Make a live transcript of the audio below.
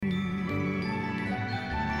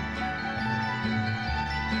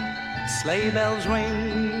Sleigh bells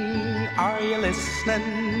ring, are you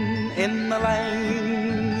listening? In the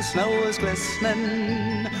lane, snow is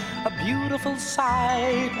glistening. A beautiful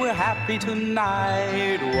sight, we're happy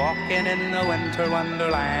tonight, walking in the winter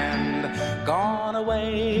wonderland. Gone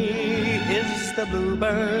away is the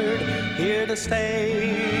bluebird, here to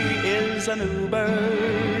stay is a new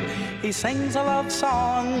bird. He sings a love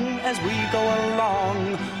song as we go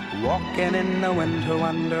along, walking in the winter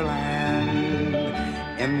wonderland.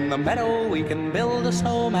 In the meadow we can build a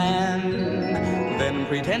snowman, then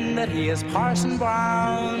pretend that he is Parson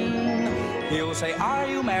Brown. He'll say, are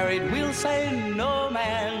you married? We'll say, no,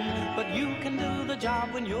 man, but you can do the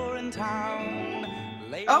job when you're in town.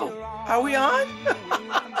 Oh, are we on?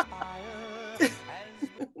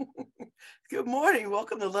 Good morning.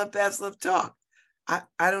 Welcome to Love Babs Love Talk. I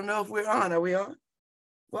don't know if we're on. Are we on?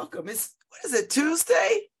 Welcome. What is it,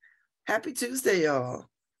 Tuesday? Happy Tuesday, y'all.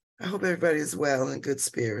 I hope everybody is well and in good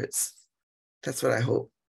spirits. That's what I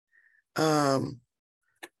hope.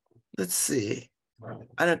 Let's see.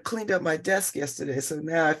 I done cleaned up my desk yesterday, so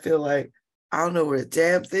now I feel like I don't know where a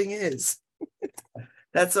damn thing is.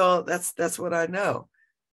 That's all. That's what I know.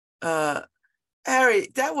 Harry,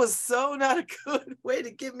 that was so not a good way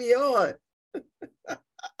to get me on.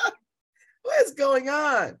 What is going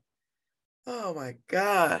on? Oh my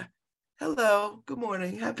God. Hello, good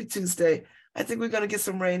morning. Happy Tuesday. I think we're gonna get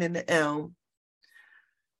some rain in the elm.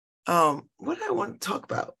 What do I want to talk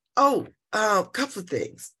about? Oh, a couple of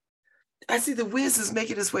things. I see The Wiz is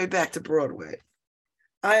making its way back to Broadway.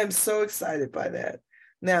 I am so excited by that.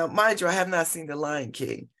 Now, mind you, I have not seen The Lion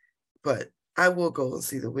King, but I will go and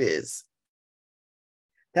see The Wiz.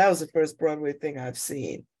 That was the first Broadway thing I've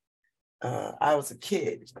seen. I was a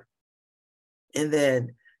kid. And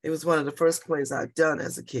then it was one of the first plays I've done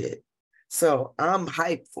as a kid. So I'm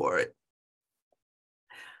hyped for it.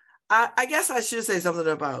 I guess I should say something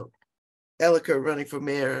about Ellicott running for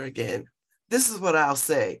mayor again. This is what I'll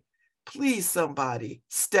say. Please, somebody,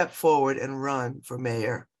 step forward and run for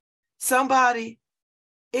mayor. Somebody,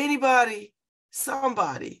 anybody,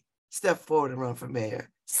 somebody, step forward and run for mayor.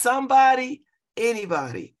 Somebody,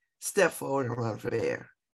 anybody, step forward and run for mayor.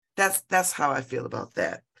 That's how I feel about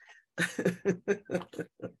that.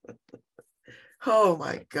 Oh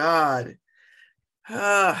my God.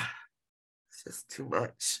 It's just too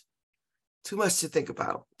much. Too much to think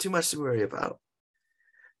about, too much to worry about.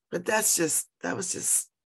 But that was just,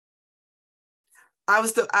 I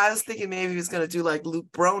was thinking maybe he was going to do like Luke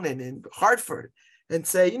Bronin in Hartford and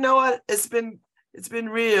say, you know what, it's been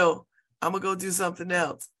real. I'm going to go do something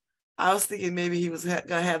else. I was thinking maybe he was going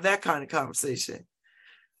to have that kind of conversation.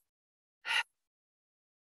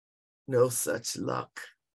 No such luck.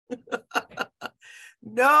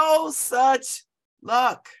 No such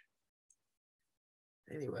luck.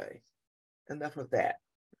 Anyway, enough of that.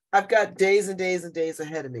 I've got days and days and days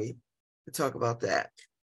ahead of me to talk about that.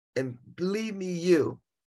 And believe me,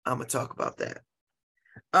 I'm going to talk about that.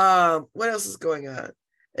 What else is going on?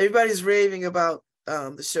 Everybody's raving about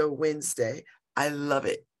the show Wednesday. I love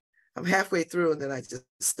it. I'm halfway through and then I just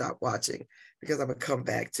stop watching because I'm going to come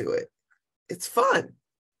back to it. It's fun.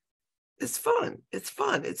 It's fun. It's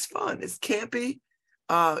fun. It's fun. It's campy.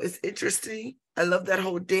 It's interesting. I love that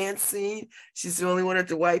whole dance scene. She's the only one at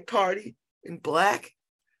the white party in black.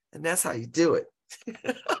 And that's how you do it.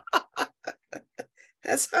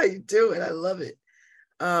 That's how you do it. I love it.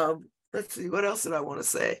 Let's see. What else did I want to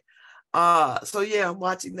say? So yeah, I'm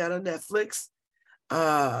watching that on Netflix.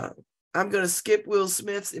 I'm going to skip Will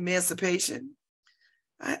Smith's Emancipation.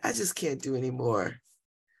 I just can't do any more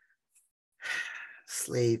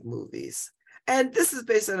slave movies. And this is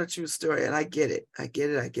based on a true story. And I get it. I get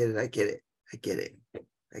it.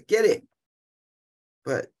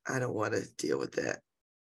 But I don't want to deal with that.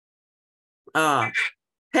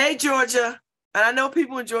 Hey, Georgia. And I know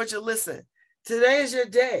people in Georgia listen. Today is your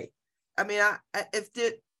day. I mean,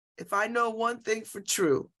 if I know one thing for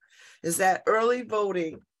true, is that early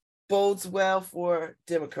voting bodes well for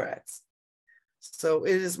Democrats. So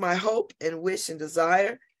it is my hope and wish and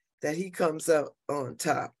desire that he comes up on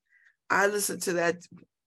top. I listened to that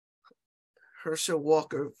Herschel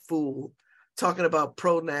Walker fool talking about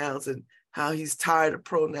pronouns and how he's tired of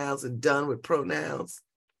pronouns and done with pronouns.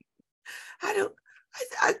 I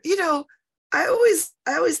always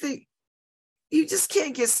think you just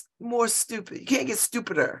can't get more stupid. You can't get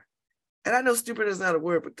stupider. And I know stupid is not a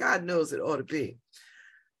word, but God knows it ought to be.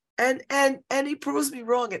 And he proves me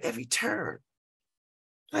wrong at every turn.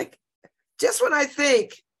 Like, just when I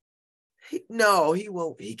think, he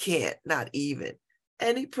won't, he can't, not even.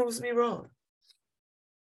 And he proves me wrong.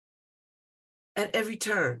 At every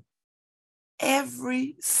turn.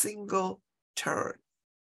 Every single turn.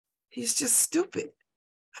 He's just stupid.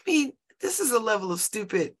 I mean, this is a level of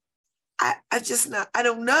stupid. I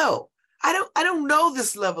don't know. I don't know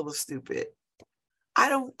this level of stupid.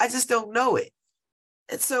 I just don't know it.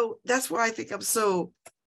 And so that's why I think I'm so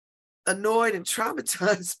annoyed and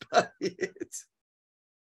traumatized by it.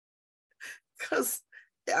 Because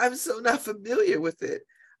I'm so not familiar with it.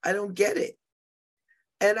 I don't get it.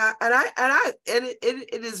 And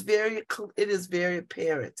it is very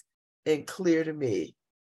apparent and clear to me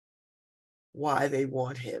why they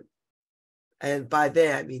want him. And by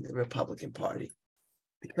that, I mean the Republican Party,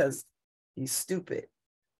 because he's stupid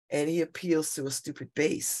and he appeals to a stupid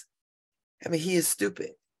base. I mean, he is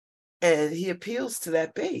stupid and he appeals to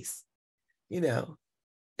that base, you know,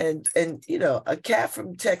 and you know, a cat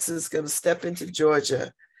from Texas is going to step into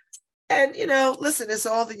Georgia and, you know, listen, it's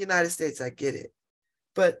all the United States. I get it.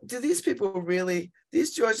 But do these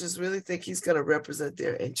Georgians really think he's going to represent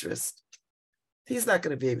their interest? He's not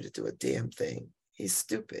going to be able to do a damn thing. He's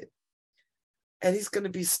stupid. And he's going to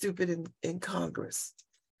be stupid in Congress.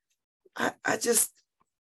 I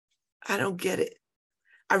don't get it.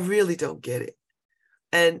 I really don't get it.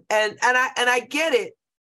 And I get it.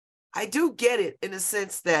 I do get it in the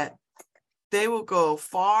sense that they will go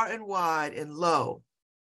far and wide and low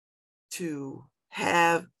to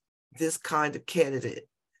have this kind of candidate.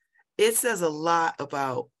 It says a lot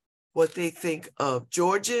about what they think of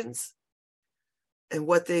Georgians and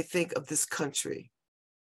what they think of this country.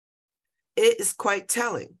 It is quite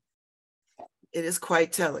telling. It is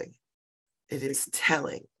quite telling. It is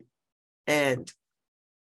telling. And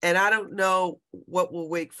I don't know what will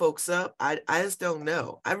wake folks up. I just don't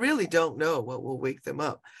know. I really don't know what will wake them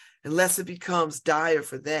up unless it becomes dire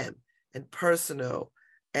for them and personal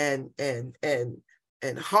and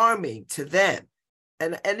harming to them.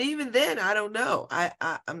 And even then, I don't know. I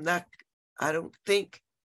don't think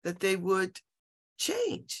that they would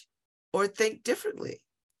change or think differently.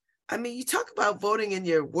 I mean, you talk about voting in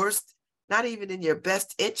your worst, not even in your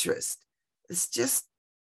best interest. It's just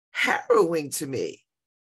harrowing to me.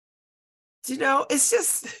 You know, it's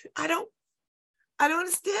just, I don't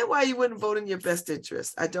understand why you wouldn't vote in your best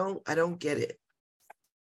interest. I don't get it.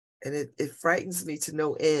 And it frightens me to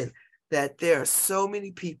no end that there are so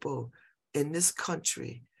many people in this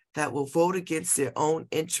country that will vote against their own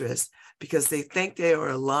interests because they think they are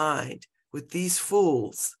aligned with these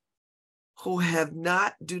fools who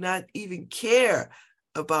do not even care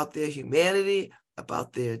about their humanity,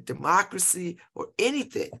 about their democracy, or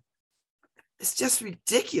anything. It's just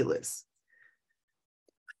ridiculous.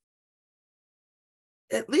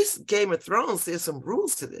 At least Game of Thrones, there's some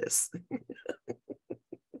rules to this.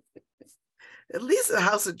 At least in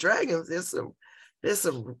House of Dragons, there's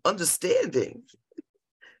some understanding.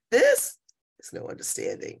 This is no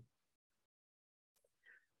understanding.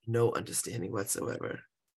 No understanding whatsoever.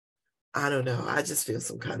 I don't know. I just feel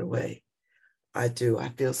some kind of way. I do. I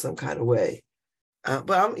feel some kind of way.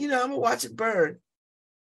 But I'm gonna watch it burn.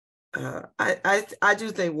 I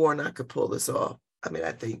do think Warnock could pull this off. I mean,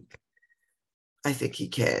 I think he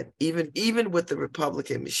can. Even with the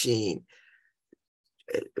Republican machine,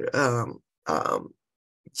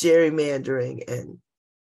 gerrymandering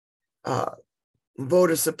and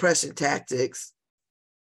voter suppression tactics.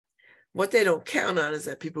 What they don't count on is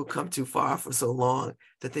that people come too far for so long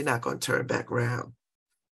that they're not going to turn back around.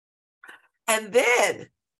 And then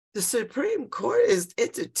the Supreme Court is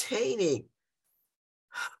entertaining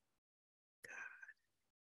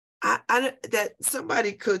that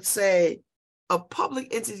somebody could say, a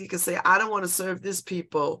public entity could say, I don't want to serve this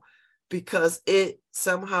people because it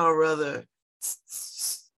somehow or other,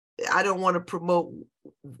 I don't want to promote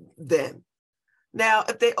them. Now,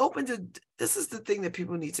 if they this is the thing that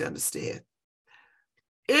people need to understand.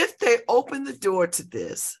 If they open the door to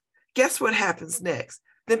this, guess what happens next?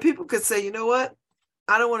 Then people could say, you know what?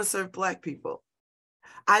 I don't want to serve Black people.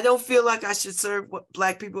 I don't feel like I should serve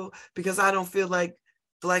Black people because I don't feel like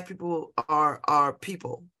Black people are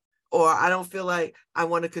people. Or I don't feel like I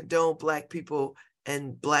want to condone Black people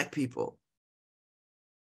and Black people.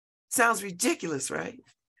 Sounds ridiculous, right?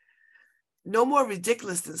 No more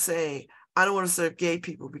ridiculous than saying, I don't want to serve gay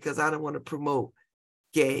people because I don't want to promote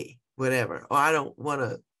gay, whatever. Or I don't want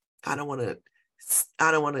to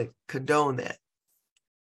condone that.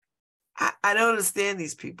 I don't understand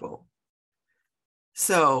these people.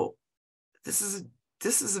 So this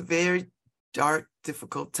is a very dark,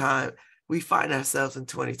 difficult time. We find ourselves in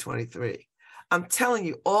 2023. I'm telling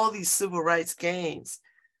you, all these civil rights gains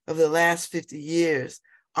of the last 50 years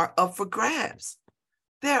are up for grabs.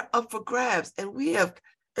 They're up for grabs. And we're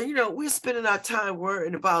spending our time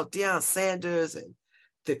worrying about Deion Sanders and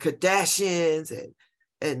the Kardashians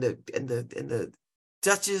and the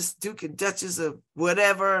Duke and Duchess of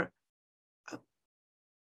whatever.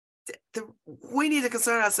 We need to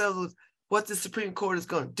concern ourselves with what the Supreme Court is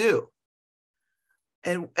going to do,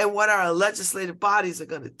 and what our legislative bodies are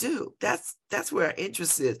going to do. That's where our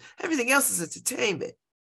interest is. Everything else is entertainment.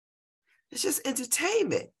 It's just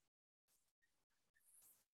entertainment.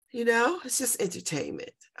 It's just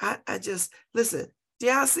entertainment. I just, listen,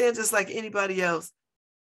 Deion Sanders, like anybody else,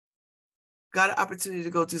 got an opportunity to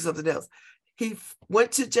go do something else. He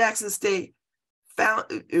went to Jackson State,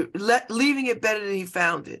 leaving it better than he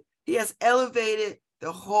found it. He has elevated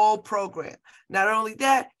the whole program. Not only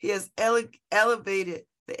that, he has elevated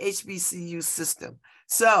the HBCU system.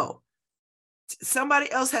 So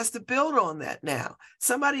somebody else has to build on that now.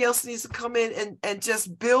 Somebody else needs to come in and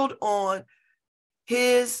just build on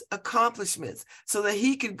his accomplishments so that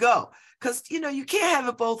he can go. Because, you can't have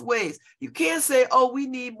it both ways. You can't say, oh, we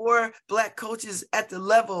need more Black coaches at the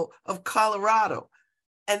level of Colorado.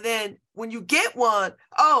 And then when you get one,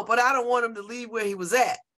 oh, but I don't want him to leave where he was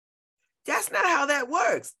at. That's not how that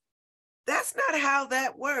works. That's not how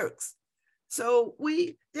that works. So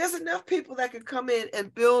there's enough people that can come in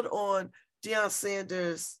and build on Deion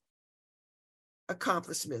Sanders'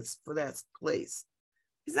 accomplishments for that place.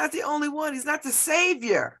 He's not the only one. He's not the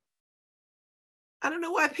savior. I don't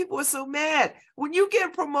know why people are so mad. When you get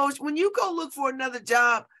a promotion, when you go look for another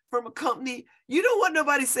job from a company, you don't want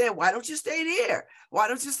nobody saying, why don't you stay there? Why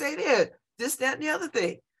don't you stay there? This, that, and the other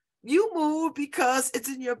thing. You move because it's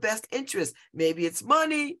in your best interest. Maybe it's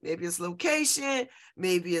money, maybe it's location,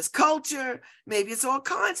 maybe it's culture, maybe it's all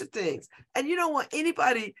kinds of things. And you don't want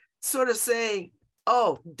anybody sort of saying,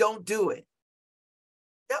 oh, don't do it.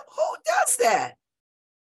 Now, who does that?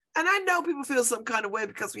 And I know people feel some kind of way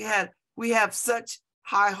because we have such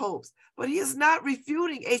high hopes, but he is not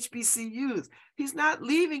refuting HBCUs. He's not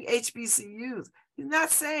leaving HBCUs. He's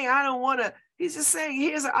not saying, I don't want to. He's just saying,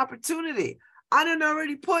 here's an opportunity. I done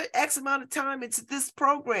already put X amount of time into this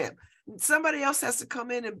program. Somebody else has to come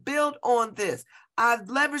in and build on this. I've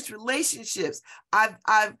leveraged relationships.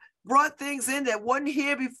 I've brought things in that wasn't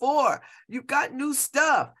here before. You've got new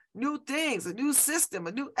stuff, new things, a new system,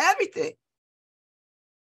 a new everything.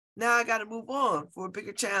 Now I got to move on for a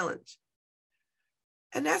bigger challenge.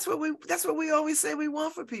 And that's what we always say we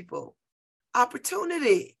want for people.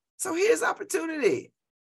 Opportunity. So here's opportunity.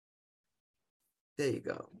 There you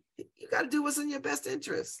go. You got to do what's in your best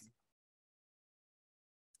interest.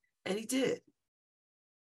 And he did.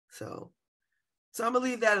 So I'm going to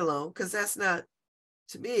leave that alone because that's not,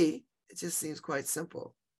 to me, it just seems quite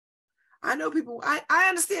simple. I know people, I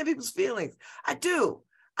understand people's feelings. I do.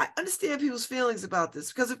 I understand people's feelings about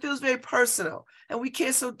this because it feels very personal and we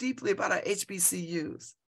care so deeply about our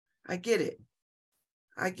HBCUs. I get it.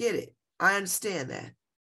 I understand that.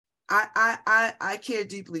 I care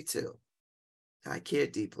deeply too. I care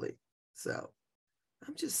deeply. So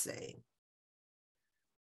I'm just saying.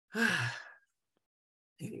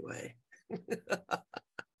 Anyway,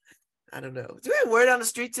 I don't know. Do we have word on the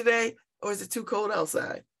street today or is it too cold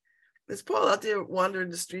outside? Is Paul out there wandering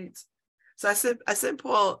the streets? So I sent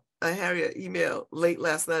Paul and Harry an email late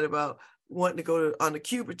last night about wanting to go on a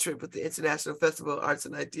Cuba trip with the International Festival of Arts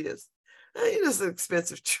and Ideas. It's an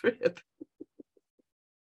expensive trip.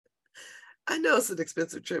 I know it's an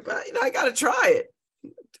expensive trip, but I got to try it.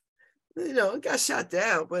 It got shot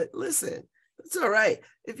down, but listen, it's all right.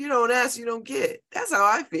 If you don't ask, you don't get. That's how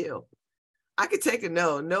I feel. I could take a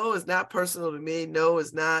no. No is not personal to me. No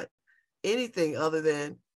is not anything other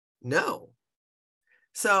than no.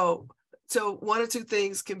 So one or two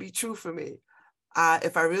things can be true for me.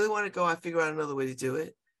 If I really want to go, I figure out another way to do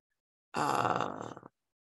it.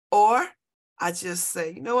 Or I just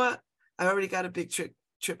say, you know what? I already got a big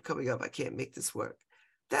trip coming up. I can't make this work.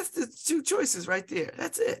 That's the two choices right there.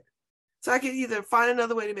 That's it. So I can either find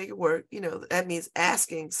another way to make it work. That means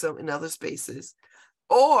asking some in other spaces,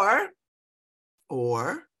 or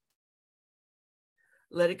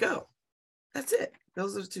let it go. That's it.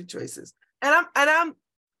 Those are the two choices. And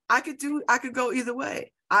I could go either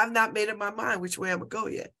way. I've not made up my mind which way I'm gonna go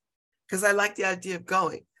yet. Because I like the idea of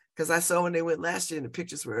going. Because I saw when they went last year and the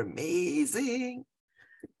pictures were amazing.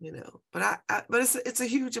 But it's a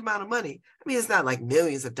huge amount of money. I mean, it's not like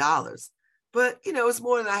millions of dollars, but it's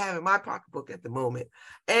more than I have in my pocketbook at the moment.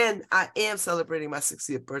 And I am celebrating my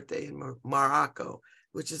 60th birthday in Morocco,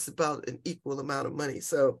 which is about an equal amount of money.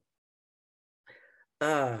 So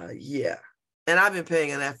yeah. And I've been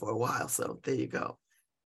paying on that for a while. So there you go.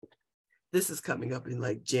 This is coming up in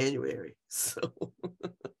like January. So,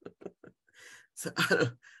 so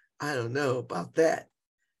I don't know about that,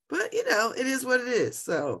 but it is what it is.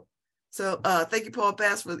 So thank you, Paul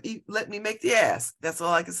Bass, for letting me make the ask. That's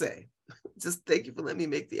all I can say. Just thank you for letting me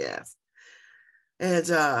make the ass. And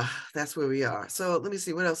that's where we are. So let me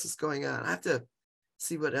see what else is going on. I have to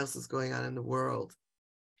see what else is going on in the world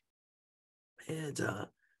and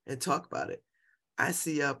talk about it. I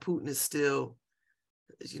see Putin is still,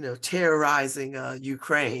 terrorizing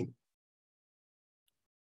Ukraine.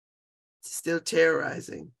 Still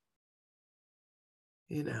terrorizing.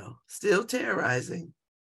 Still terrorizing.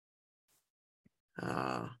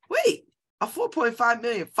 Wait, a 4.5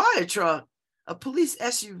 million fire truck, a police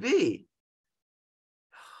SUV.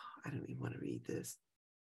 I don't even want to read this.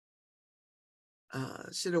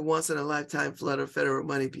 Should a once-in-a-lifetime flood of federal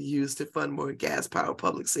money be used to fund more gas-powered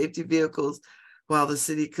public safety vehicles while the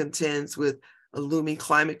city contends with a looming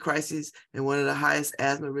climate crisis and one of the highest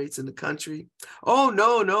asthma rates in the country? Oh,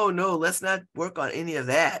 no. Let's not work on any of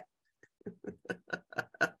that.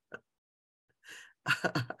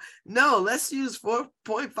 No, let's use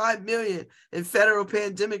 4.5 million in federal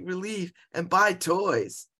pandemic relief and buy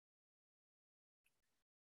toys.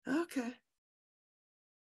 Okay.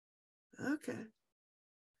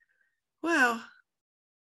 Well,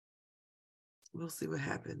 we'll see what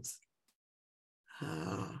happens.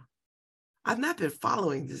 I've not been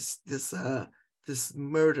following this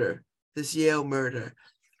murder, this Yale murder.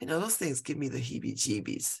 Those things give me the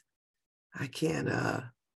heebie-jeebies. I can't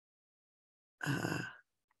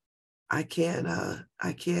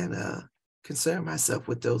concern myself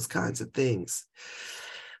with those kinds of things.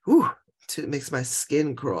 It makes my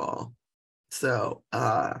skin crawl. So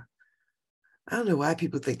I don't know why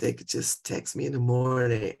people think they could just text me in the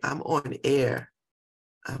morning. I'm on air.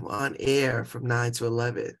 I'm on air from 9 to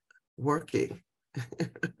 11, working.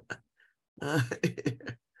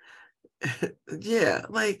 Yeah,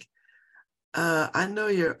 I know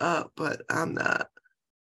you're up, but I'm not.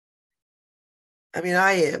 I mean,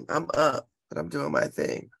 I am. I'm up, but I'm doing my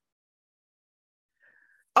thing.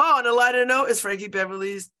 Oh, on a lighter note, it's Frankie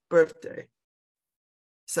Beverly's birthday.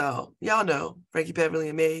 So y'all know Frankie Beverly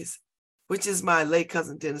and Maze, which is my late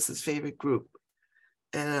cousin Dennis's favorite group.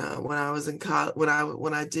 And when I was in college, when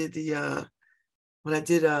I did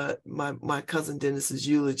my cousin Dennis's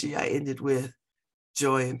eulogy, I ended with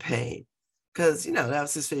Joy and Pain, because that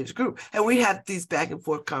was his favorite group, and we had these back and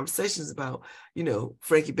forth conversations about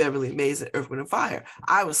Frankie Beverly and Maze and Earth, Wind and Fire.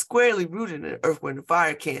 I was squarely rooted in the Earth, Wind and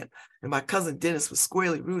Fire camp, and my cousin Dennis was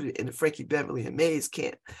squarely rooted in the Frankie Beverly and Maze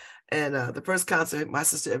camp. And the first concert my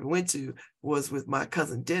sister ever went to was with my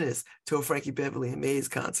cousin Dennis to a Frankie Beverly and Maze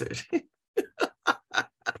concert.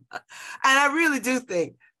 And I really do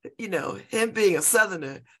think, him being a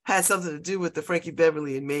Southerner had something to do with the Frankie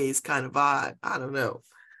Beverly and Maze kind of vibe. I don't know.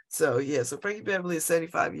 So yeah, so Frankie Beverly is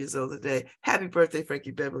 75 years old today. Happy birthday,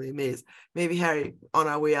 Frankie Beverly and Maze. Maybe, Harry, on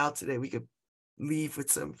our way out today, we could leave with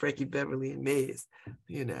some Frankie Beverly and Maze,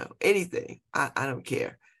 anything. I don't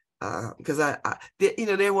care. Because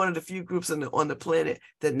they're one of the few groups on the planet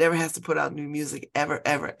that never has to put out new music ever,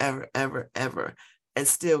 and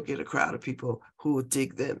still get a crowd of people who will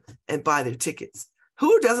dig them and buy their tickets.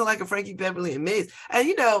 Who doesn't like a Frankie Beverly and Maze? And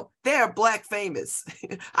they are Black famous.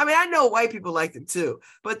 I mean, I know white people like them too,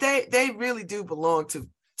 but they really do belong to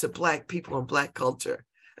Black people and Black culture.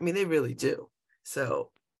 I mean, they really do. So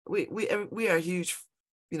we are huge,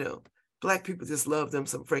 Black people just love them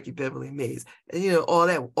some Frankie Beverly and Maze. And all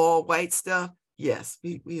that all white stuff. Yes,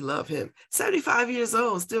 we love him. 75 years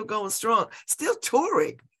old, still going strong, still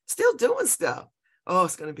touring, still doing stuff. Oh,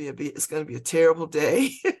 it's gonna be a terrible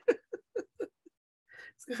day.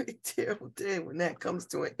 It's gonna be a terrible day when that comes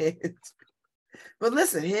to an end. But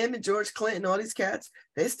listen, him and George Clinton, all these cats,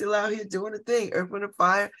 they still out here doing the thing. Earth, Wind and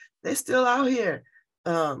Fire, they still out here.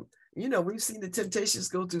 We've seen the Temptations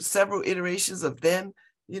go through several iterations of them,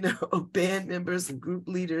 of band members and group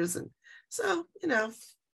leaders, and so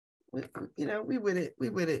we with it.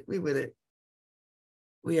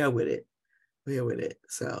 We are with it.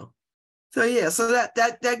 So yeah, so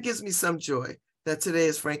that gives me some joy that today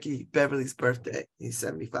is Frankie Beverly's birthday. He's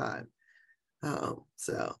 75.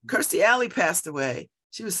 So Kirstie Alley passed away.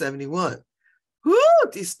 She was 71. Woo,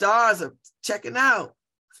 these stars are checking out.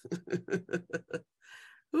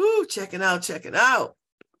 Ooh, checking out.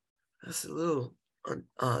 That's a little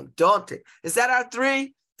daunting. Is that our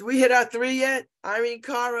 3? Do we hit our 3 yet? Irene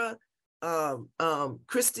Cara,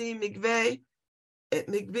 Christine McVie, and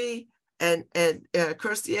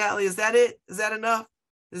Kirstie Alley. Is that it? Is that enough?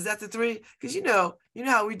 Is that the 3? Because you know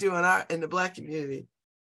how we do in the Black community.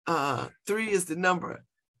 3 is the number.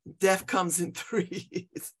 Death comes in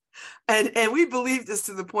 3s. And we believe this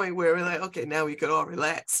to the point where we're like, okay, now we could all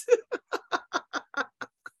relax.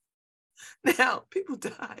 Now, people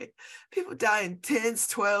die. People die in tens,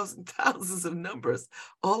 12s, and thousands of numbers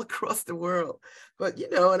all across the world. But,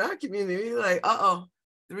 in our community, like,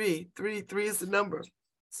 three is the number.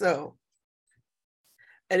 So,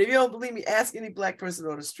 and if you don't believe me, ask any Black person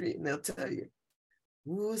on the street and they'll tell you,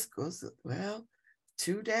 ooh, it's goes, well,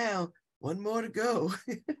 2 down, 1 more to go.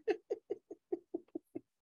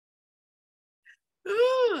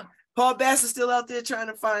 Paul Bass is still out there trying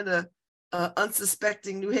to find a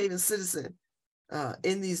unsuspecting New Haven citizen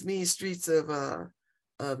in these mean streets of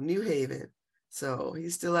New Haven. So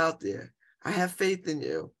he's still out there. I have faith in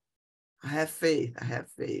you. I have faith.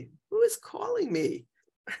 Who is calling me?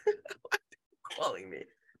 Calling me.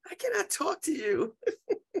 I cannot talk to you.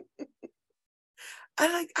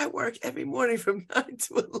 I work every morning from 9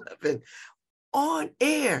 to 11 on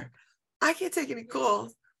air. I can't take any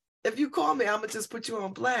calls. If you call me, I'm gonna just put you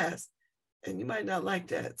on blast, and you might not like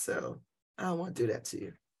that. So I don't want to do that to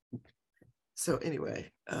you. So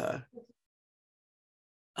anyway,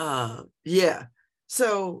 yeah.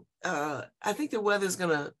 So I think the weather's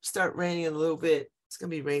gonna start raining in a little bit. It's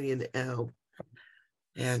gonna be rainy in the Elm.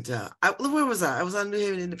 And where was I? I was on New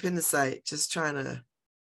Haven Independent site, just trying to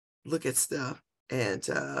look at stuff. And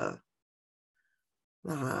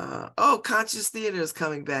Conscious Theater is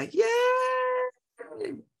coming back. Yay!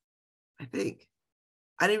 I think.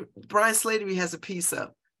 Brian Slattery has a piece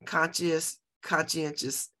up, Consciousness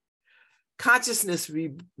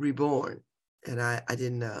Reborn. And I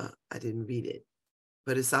didn't read it,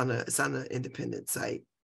 but it's on an independent site,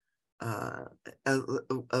 as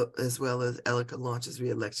well as Ellica launches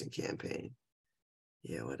re-election campaign.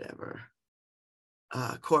 Yeah, whatever.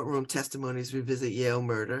 Courtroom testimonies revisit Yale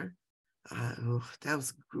murder. That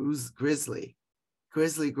was grisly.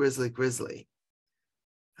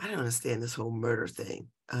 I don't understand this whole murder thing.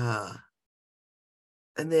 And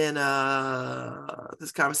then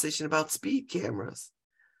this conversation about speed cameras.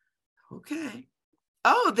 Okay.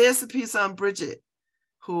 Oh, there's a piece on Bridget,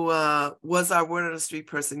 who was our word on the street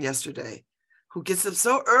person yesterday, who gets up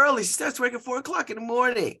so early. She starts working 4 o'clock in the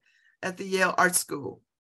morning at the Yale Art School.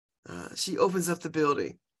 She opens up the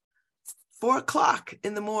building 4 o'clock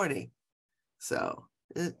in the morning. So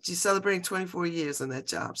she's celebrating 24 years on that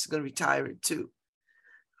job. She's going to retire too.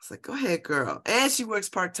 I was like, go ahead, girl. And she works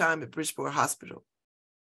part-time at Bridgeport Hospital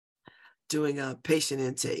doing a patient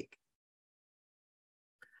intake.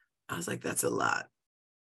 I was like, that's a lot,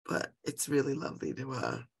 but it's really lovely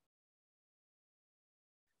to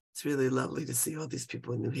see all these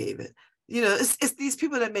people in New Haven. It's these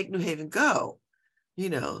people that make New Haven go.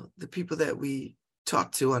 The people that we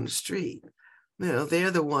talk to on the street. They're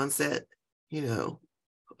the ones that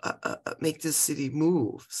make this city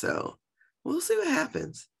move. So we'll see what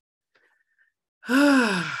happens.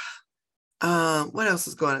 What else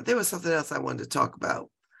is going on? There was something else I wanted to talk about,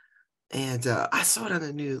 and I saw it on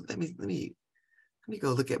the news. Let me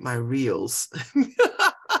go look at my reels.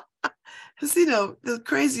 Because the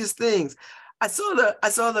craziest things. I saw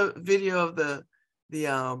the video of the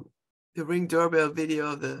Ring doorbell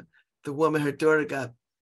video of the woman. Her daughter got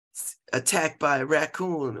attacked by a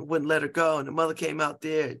raccoon and wouldn't let her go, and the mother came out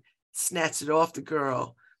there and snatched it off the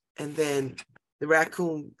girl, and then the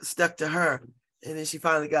raccoon stuck to her, and then she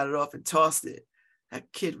finally got it off and tossed it.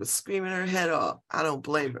 That kid was screaming her head off. I don't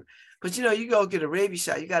blame her. But you go get a rabies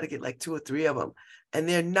shot, you got to get like 2 or 3 of them, and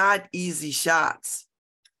they're not easy shots.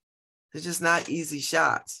 They're just not easy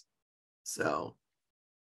shots. So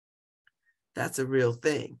that's a real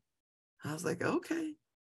thing. I was like, okay.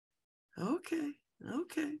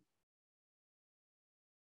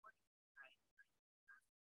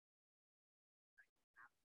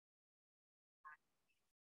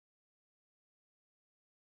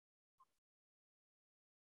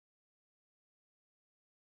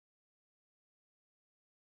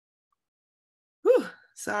 Whew,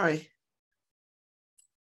 sorry.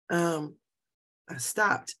 I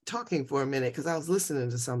stopped talking for a minute because I was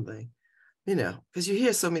listening to something, because you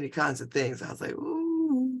hear so many kinds of things. I was like, ooh.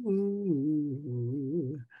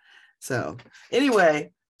 So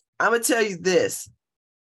anyway, I'm going to tell you this.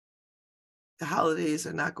 The holidays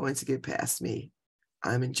are not going to get past me.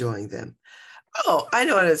 I'm enjoying them. Oh, I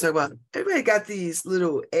know what I was talking about. Everybody got these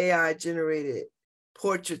little AI generated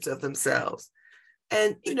portraits of themselves.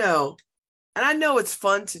 And, and I know it's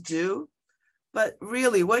fun to do, but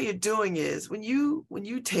really what you're doing is when you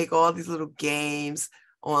take all these little games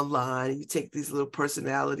online, you take these little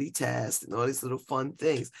personality tests and all these little fun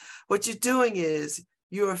things, what you're doing is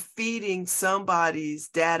you're feeding somebody's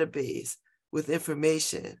database with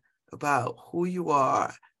information about who you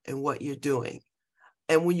are and what you're doing.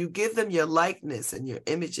 And when you give them your likeness and your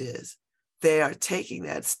images, they are taking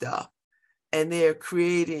that stuff and they're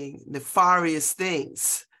creating nefarious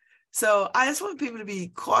things. So I just want people to be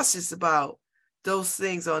cautious about those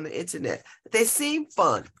things on the internet. They seem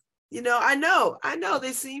fun. I know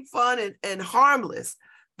they seem fun and harmless,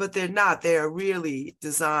 but they're not. They're really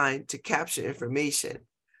designed to capture information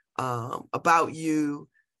about you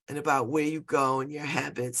and about where you go and your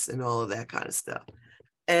habits and all of that kind of stuff.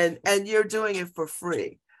 And you're doing it for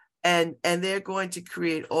free. And they're going to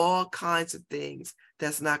create all kinds of things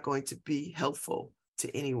that's not going to be helpful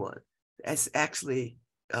to anyone. That's actually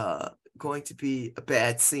going to be a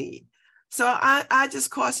bad scene. So I just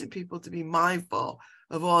caution people to be mindful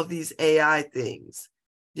of all these AI things,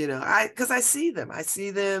 because I see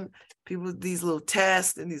them, people, these little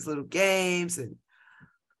tests and these little games. And,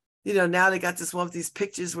 now they got this one with these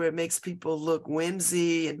pictures where it makes people look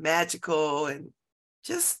whimsy and magical. And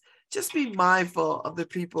just be mindful of the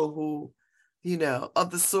people who,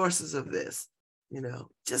 of the sources of this,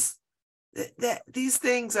 just that these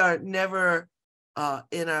things are never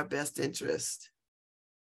in our best interest.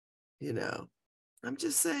 I'm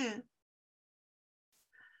just saying,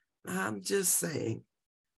 I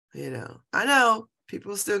know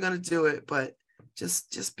people are still going to do it, but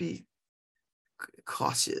just be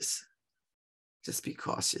cautious. Just be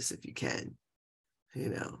cautious if you can.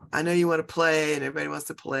 I know you want to play and everybody wants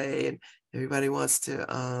to play and everybody wants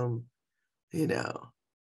to,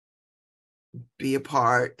 be a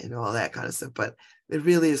part and all that kind of stuff, but it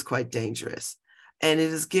really is quite dangerous. And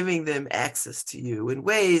it is giving them access to you in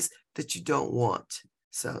ways that you don't want.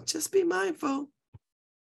 So just be mindful.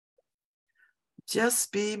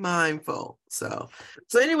 Just be mindful. So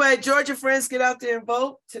anyway, Georgia friends, get out there and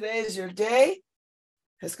vote. Today is your day.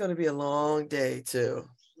 It's going to be a long day too.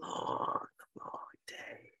 Long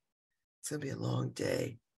day. It's going to be a long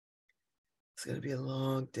day. It's going to be a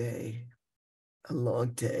long day. A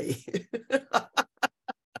long day.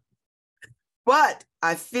 But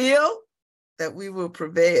I feel that we will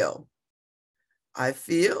prevail. I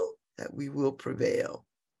feel that we will prevail.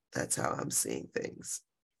 That's how I'm seeing things.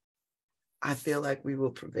 I feel like we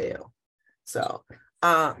will prevail. So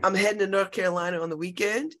I'm heading to North Carolina on the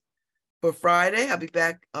weekend for Friday. I'll be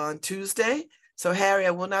back on Tuesday. So Harry,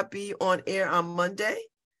 I will not be on air on Monday.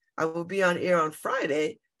 I will be on air on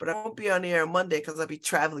Friday, but I won't be on air on Monday because I'll be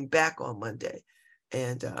traveling back on Monday.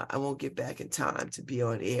 And I won't get back in time to be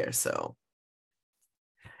on air. So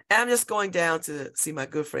I'm just going down to see my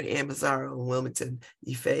good friend Ann Mazzaro in Wilmington,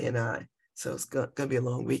 Ife and I. So it's going to be a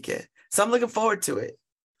long weekend. So I'm looking forward to it.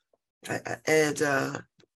 I'm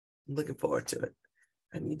looking forward to it.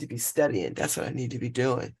 I need to be studying. That's what I need to be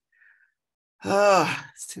doing. Oh,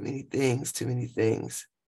 it's too many things.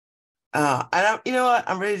 You know what?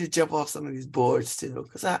 I'm ready to jump off some of these boards too,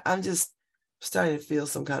 because I'm just starting to feel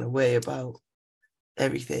some kind of way about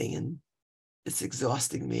everything, and it's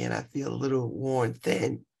exhausting me, and I feel a little worn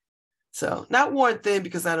thin. So not worn thin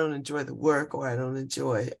because I don't enjoy the work or I don't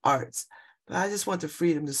enjoy arts, but I just want the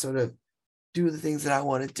freedom to sort of do the things that I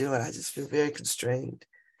want to do, and I just feel very constrained.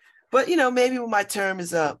 But maybe when my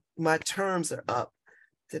terms are up,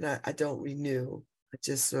 then I don't renew. I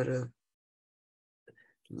just sort of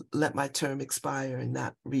let my term expire and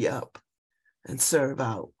not re-up and serve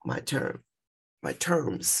out my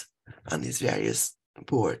terms on these various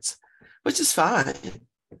boards, which is fine,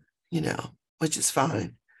 which is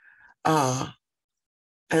fine. And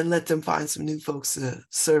let them find some new folks to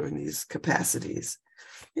serve in these capacities,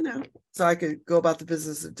 so I could go about the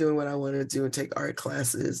business of doing what I want to do and take art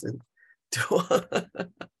classes and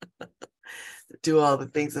do all the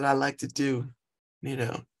things that I like to do,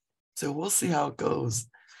 So we'll see how it goes.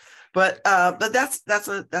 But that's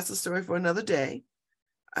a story for another day.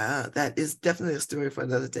 That is definitely a story for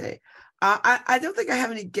another day. I don't think I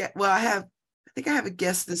have any guest. Well, I think I have a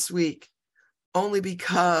guest this week, only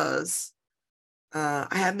because I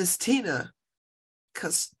have Miss Tina,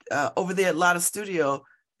 because over there at Lotta Studio,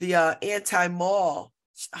 the anti-mall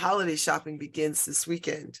holiday shopping begins this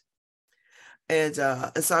weekend. And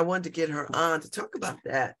so I wanted to get her on to talk about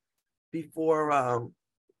that before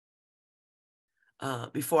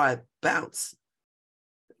I bounce.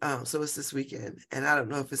 So it's this weekend, and I don't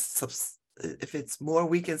know if it's more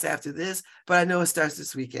weekends after this, but I know it starts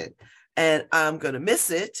this weekend, and I'm gonna miss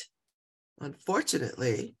it,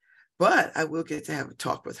 unfortunately, but I will get to have a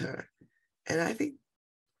talk with her, and I think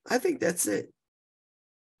that's it.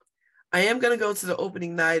 I am gonna go to the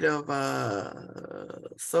opening night of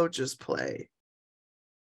Soldier's Play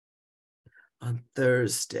on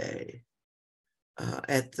Thursday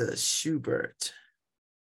at the Schubert.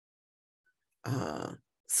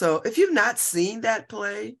 So if you've not seen that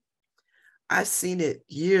play, I've seen it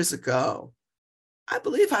years ago. I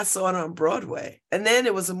believe I saw it on Broadway, and then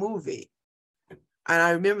it was a movie. And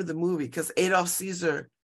I remember the movie because Adolph Caesar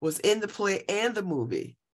was in the play and the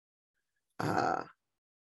movie.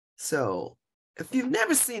 So if you've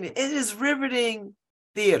never seen it, it is riveting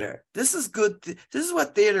theater. This is good. This is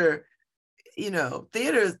what theater,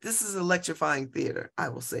 theater, this is electrifying theater. I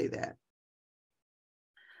will say that.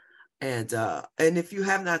 And if you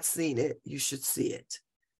have not seen it, you should see it.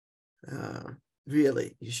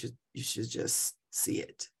 Really, you should just see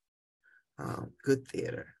it. Good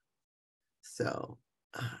theater. So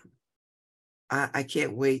I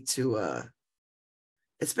can't wait to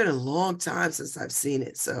it's been a long time since I've seen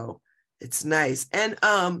it, so it's nice. And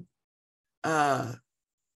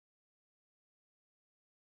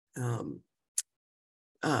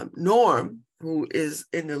Norm, who is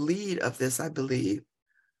in the lead of this, I believe,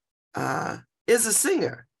 is a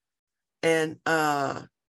singer. And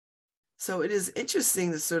so it is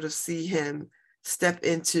interesting to sort of see him step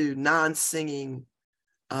into non-singing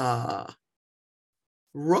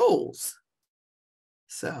roles.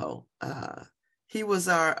 So he was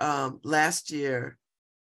our last year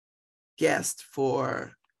guest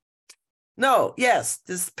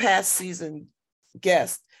this past season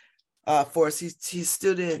guest for us. He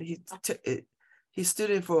stood in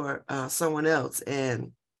for someone else,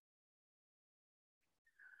 and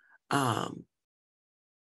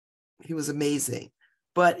he was amazing.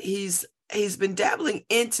 But he's been dabbling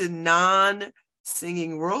into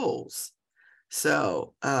non-singing roles.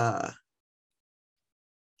 So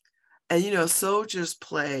and Soldier's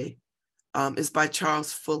Play is by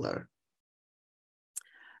Charles Fuller,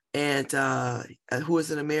 and who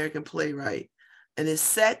is an American playwright, and is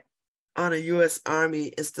set on a U.S. Army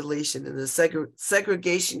installation in the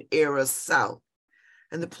segregation era South.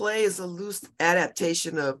 And the play is a loose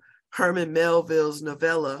adaptation of Herman Melville's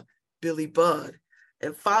novella, Billy Budd,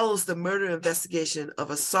 and follows the murder investigation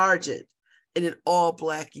of a sergeant in an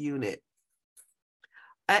all-Black unit.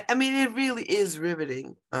 I mean, it really is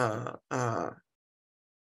riveting drama.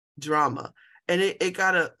 And it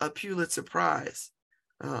got a Pulitzer Prize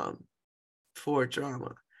for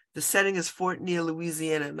drama. The setting is Fort Neal,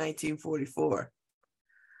 Louisiana, 1944.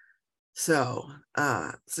 So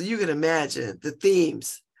you can imagine the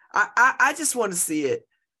themes. I just want to see it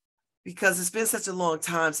because it's been such a long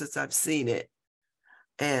time since I've seen it.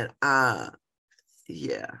 And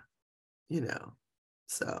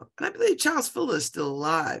so, and I believe Charles Fuller is still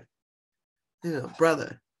alive,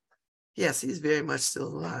 brother. Yes, he's very much still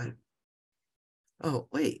alive. Oh,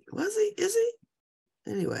 wait, was he? Is he?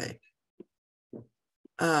 Anyway.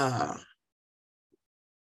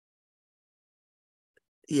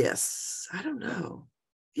 Yes, I don't know.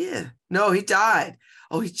 Yeah, no, he died.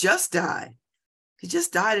 Oh, he just died. He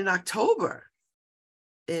just died in October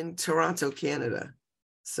in Toronto, Canada.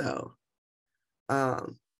 So,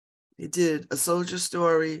 he did A Soldier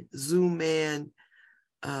Story, Zoom Man,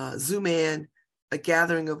 A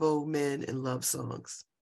Gathering of Old Men, and Love Songs.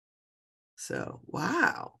 So,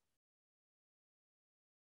 wow.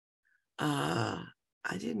 I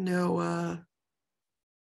didn't know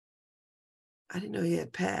he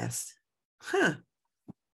had passed. Huh.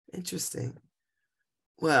 Interesting.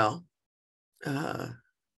 Well,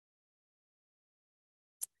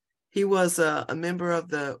 he was a member of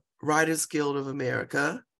the Writers Guild of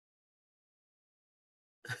America.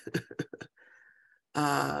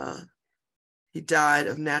 He died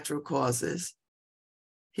of natural causes.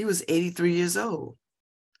 He was 83 years old.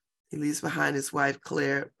 He leaves behind his wife,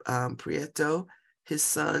 Claire Prieto, his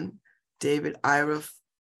son, David Ira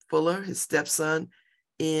Fuller, his stepson,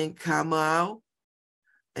 Ian Kamau,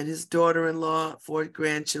 and his daughter-in-law, 4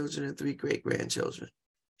 grandchildren and 3 great-grandchildren.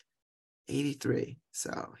 83.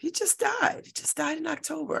 So he just died. He just died in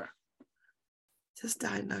October.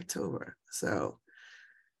 So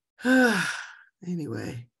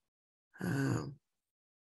anyway.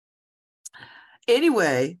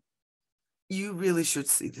 Anyway, you really should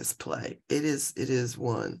see this play. It is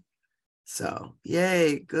one. So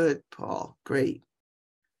yay, good, Paul. Great.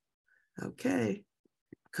 Okay,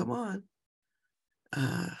 come on.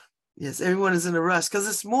 Yes, everyone is in a rush because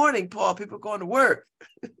it's morning, Paul. People going to work.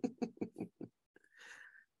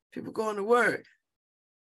 People going to work.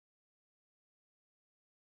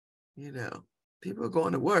 People are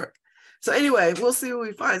going to work. So anyway, we'll see what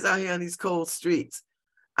we find out here on these cold streets.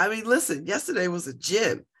 I mean, listen, yesterday was a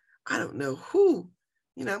gym. I don't know who,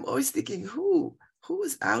 I'm always thinking who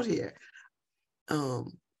is out here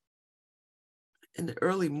in the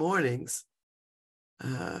early mornings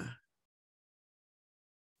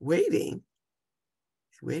waiting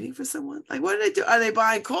for someone. Like, what do they do? Are they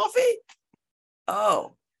buying coffee?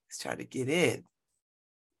 Oh, let's try to get in.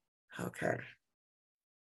 Okay.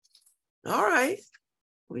 All right.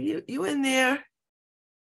 Well, you in there.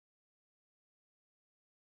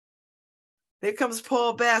 There comes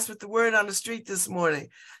Paul Bass with the word on the street this morning.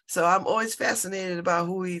 So I'm always fascinated about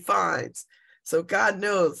who he finds. So God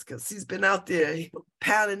knows, because he's been out there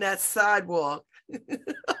pounding that sidewalk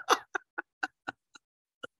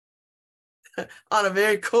on a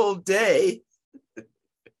very cold day.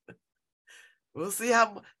 We'll see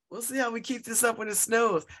how we keep this up when it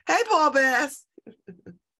snows. Hey, Paul Bass.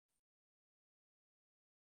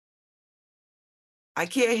 I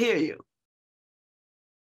can't hear you.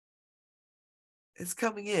 It's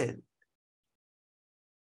coming in.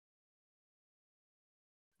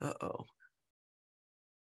 Uh-oh.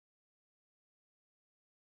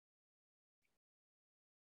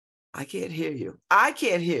 I can't hear you. I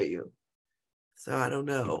can't hear you. So I don't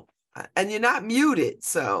know. And you're not muted,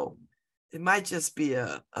 so it might just be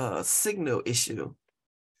a signal issue.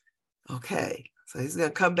 Okay, so he's gonna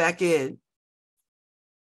come back in.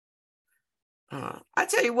 I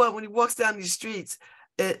tell you what, when he walks down these streets,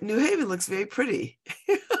 New Haven looks very pretty.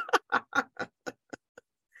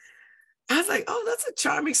 I was like, oh, that's a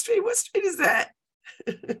charming street. What street is that?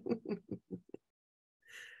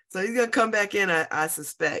 So he's gonna come back in, I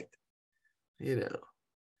suspect. You know,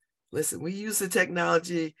 listen, we use the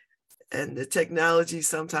technology and the technology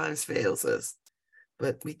sometimes fails us,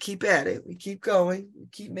 but we keep at it. We keep going. We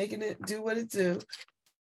keep making it do what it do.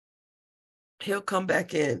 He'll come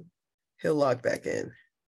back in. He'll log back in.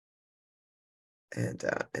 And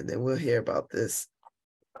then we'll hear about this.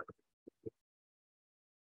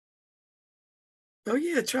 Oh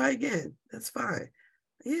yeah, try again. That's fine.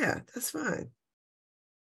 Yeah, that's fine.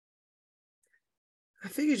 I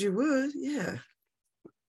figured you would, yeah.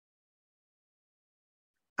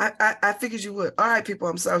 I figured you would. All right, people,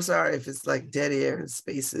 I'm so sorry if it's like dead air and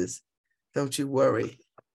spaces. Don't you worry.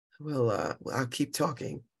 I'll keep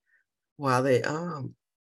talking while they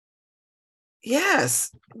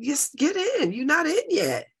yes, just get in. You're not in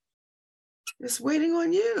yet. Just waiting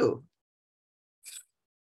on you.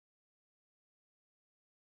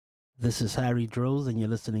 This is Harry Droz, and you're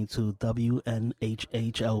listening to WNHHLP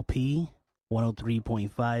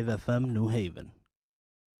 103.5 FM, New Haven.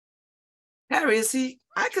 Harry, is he?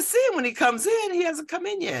 I can see him when he comes in. He hasn't come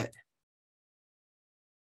in yet.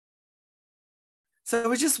 So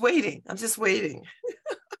we're just waiting. I'm just waiting.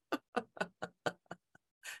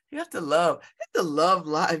 You have to love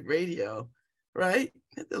live radio, right?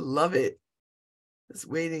 You have to love it. Just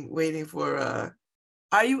waiting for,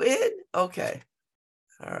 are you in? Okay.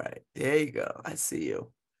 All right, there you go. I see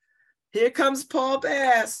you. Here comes Paul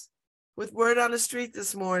Bass with Word on the Street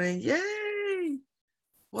this morning. Yay!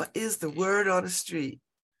 What is the word on the street?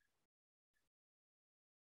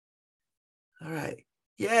 All right.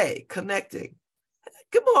 Yay, connecting.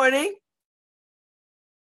 Good morning.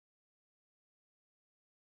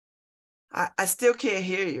 I still can't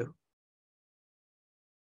hear you.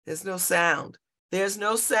 There's no sound. There's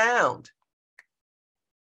no sound.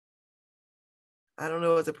 I don't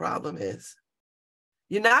know what the problem is.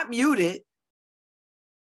 You're not muted.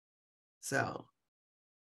 So,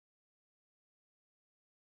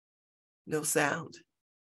 no sound.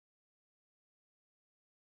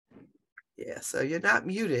 Yeah, so you're not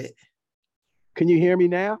muted. Can you hear me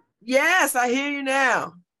now? Yes, I hear you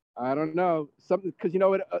now. I don't know. Something, because you know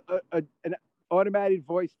what? An automated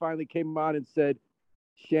voice finally came on and said,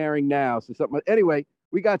 sharing now. So something. Anyway,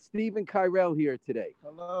 we got Stephen Kyrell here today.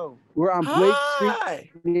 Hello. We're on Blake Hi.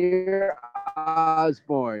 Street near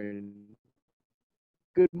Osborne.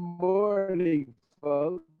 Good morning,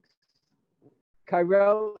 folks.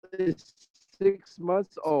 Kyrell is 6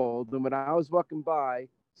 months old, and when I was walking by,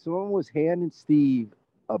 someone was handing Steve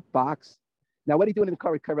a box. Now, what are you doing in the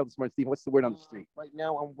car with Kyrell this morning, Steve? What's the word on the street? Right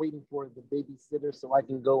now, I'm waiting for the babysitter so I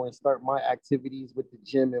can go and start my activities with the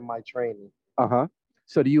gym and my training. Uh-huh.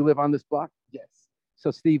 So do you live on this block? Yes.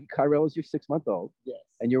 So, Steve, Kyrell is your 6-month-old. Yes.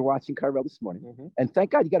 And you're watching Kyrell this morning. Mm-hmm. And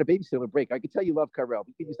thank God you got a babysitter break. I can tell you love Kyrell.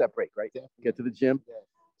 You can use that break, right? Definitely. Get to the gym. Yes.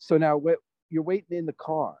 So now you're waiting in the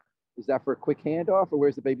car. Is that for a quick handoff, or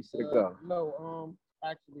where's the babysitter go? No,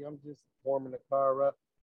 actually, I'm just warming the car up.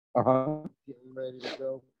 Uh-huh. Getting ready to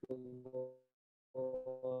go.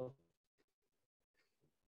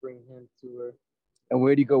 Bring him to her. And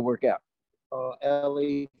where do you go work out?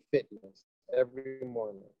 LA Fitness every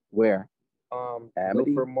morning. Where?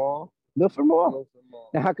 Amity? Milford Mall. Milford Mall. Milford Mall.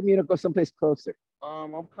 Now, how come you don't go someplace closer?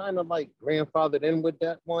 I'm kind of like grandfathered in with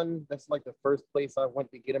that one. That's like the first place I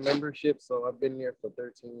went to get a membership. So I've been there for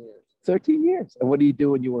 13 years. 13 years. And what do you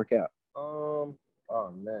do when you work out? Oh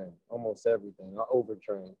man, almost everything. I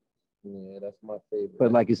overtrain. Yeah, that's my favorite.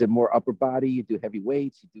 But like, is it more upper body? You do heavy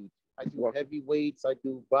weights? I do heavy weights. I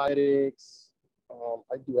do biotics.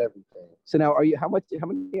 I do everything. So now, how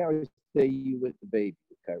many hours a day are you with the baby,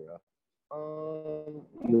 Kyrell?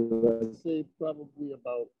 Let's say probably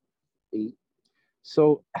about 8.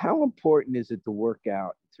 So, how important is it to work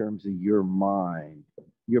out in terms of your mind,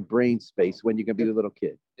 your brain space when you're gonna be a little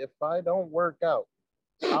kid? If I don't work out,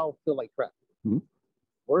 I'll feel like crap. Mhm.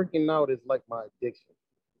 Working out is like my addiction,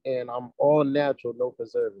 and I'm all natural, no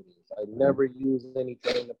preservatives. I never use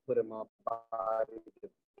anything to put in my body to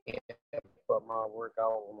amp up my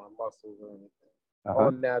workout or my muscles or anything. Uh-huh.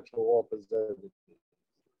 All natural, all preservatives.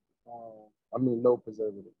 No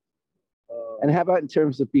preservatives. And how about in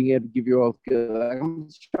terms of being able to give your all good? Like, I'm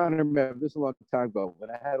just trying to remember. This is a long time ago when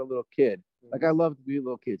I had a little kid. Like, I loved to be a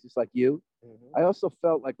little kid, just like you. I also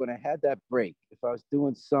felt like when I had that break, if I was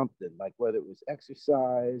doing something, like whether it was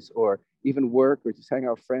exercise or even work or just hang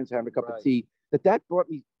out with friends, having a cup of tea, that brought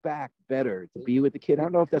me back better to be with the kid. I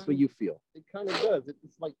don't know if that's what you feel. It kind of does.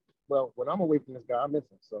 It's like, well, when I'm away from this guy, I miss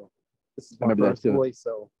him. So this is I my remember that first too. boy,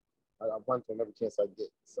 so I run to him every chance I get.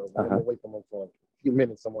 So when I'm away from him for a few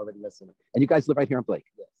minutes, I'm already missing him. And you guys live right here on Blake?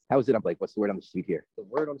 Yes. How is it on Blake? What's the word on the street here? The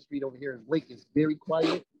word on the street over here is Blake is very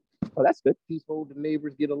quiet, Oh, that's good. peaceful. The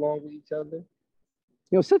neighbors get along with each other.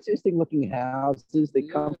 You know, such interesting looking houses. They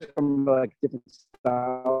come Yeah. from like different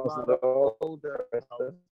styles. A And lot of all. older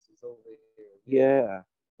houses over here. Yeah.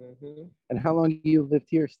 Mm-hmm. And how long you lived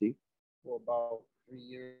here, Steve? For about 3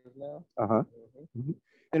 years now. Uh-huh. Mm-hmm.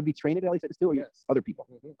 And be trained at LA Fitness too, or Yes. other people?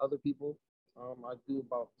 Mm-hmm. Other people, I do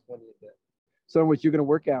about 20 a day. So in which you're going to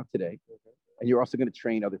work out today, Mm-hmm. and you're also going to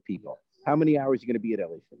train other people. Yes. How many hours are you going to be at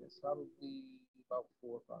LA Fitness? Probably about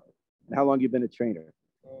 4 or 5. And how long you been a trainer?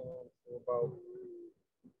 For about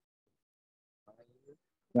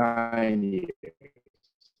 9 years.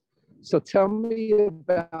 So tell me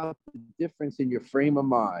about the difference in your frame of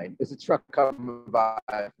mind. There's a truck coming by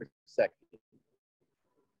for a second.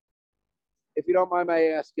 If you don't mind my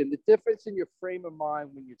asking, the difference in your frame of mind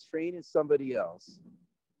when you're training somebody else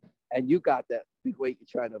and you got that big weight you're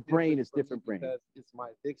trying to, brain is different brain. Because it's my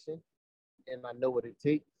addiction and I know what it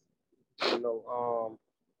takes.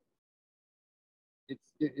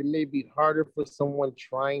 It may be harder for someone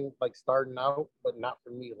trying, like starting out, but not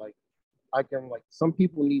for me. Like some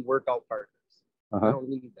people need workout partners. I don't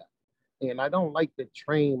need that. And I don't like to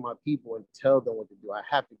train my people and tell them what to do. I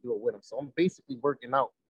have to do it with them. So I'm basically working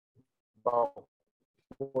out about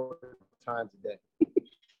 4 times a day.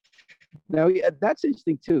 Now, that's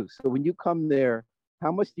interesting too. So when you come there,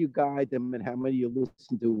 how much do you guide them and how many you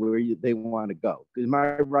listen to where they want to go? Am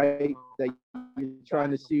I right that you're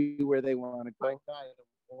trying to see where they want to I go? guide them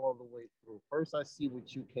all the way through. First, I see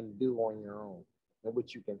what you can do on your own and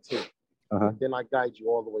what you can take. Then I guide you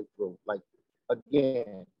all the way through. Like,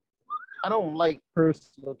 again, I don't like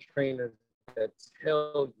personal trainers that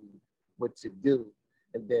tell you what to do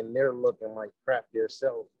and then they're looking like crap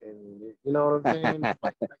themselves. And you know what I'm saying?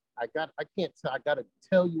 Like, I gotta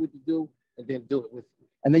tell you what to do and then do it with you.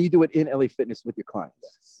 And then you do it in LA Fitness with your clients.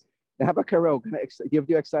 Yes. Now, how about Carol? Do you ever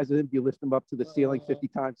do exercise with him? Do you lift him up to the ceiling 50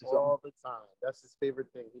 times or something? All the time. That's his favorite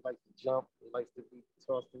thing. He likes to jump. He likes to be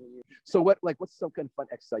tossed in the air. So what's some kind of fun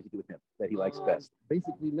exercise you do with him that he likes best?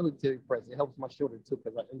 Basically military press. It helps my shoulder too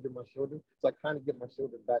because I injured my shoulder. So I kind of get my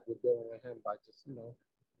shoulder back with doing with him by just,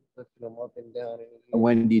 lifting him up and down. And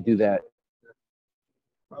when do you do that?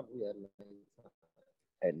 Probably at night.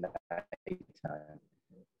 At night time.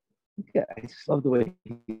 Okay, I just love the way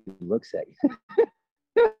he looks at you.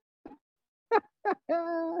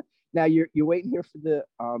 Now you're waiting here for the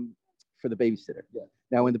babysitter. Yeah.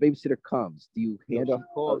 Now when the babysitter comes, do you hand She off?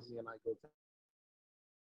 calls me and I go.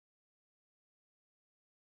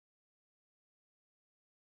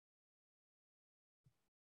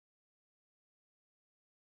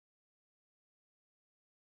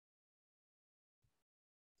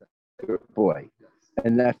 Good boy,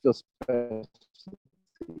 and that feels special.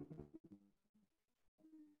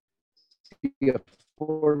 You have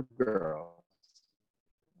 4 girls,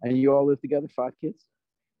 and you all live together, 5 kids.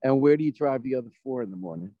 And where do you drive the other 4 in the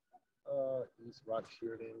morning? East Rock,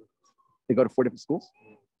 Sheridan. They go to 4 different schools.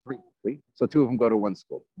 3. So 2 of them go to one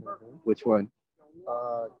school. Mm-hmm. Which one?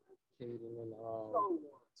 Caden and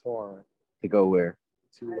Torrance. They go where?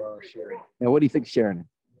 To Sheridan. Now, what do you think, Sharon?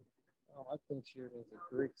 I think Sheridan's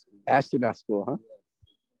a great school. Astronaut school, huh? Yeah,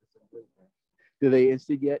 it's a great one. Do they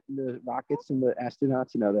instigate the rockets and the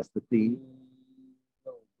astronauts? That's the theme.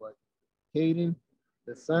 No, but Caden,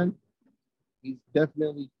 the son, he's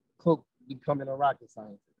definitely becoming a rocket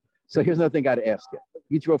scientist. So here's another thing I got to ask you.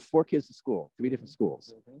 You drove 4 kids to school, 3 different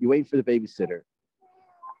schools. Mm-hmm. You're waiting for the babysitter.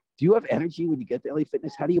 Do you have energy when you get to LA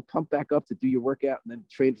Fitness? How do you pump back up to do your workout and then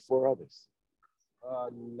train 4 others?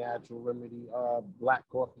 Natural remedy, black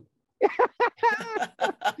coffee.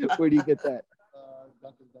 Where do you get that?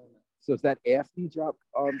 Dunkin' Donuts. So is that after you drop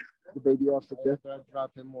the baby off at the? After I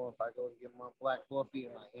drop him off, I go get my black coffee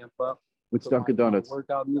and I amp up. With Dunkin' Donuts.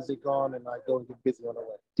 Workout music on, and I go and get busy on the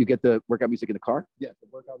way. Do you get the workout music in the car? Yeah, the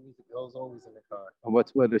workout music goes always in the car. And what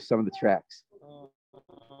are some of the tracks?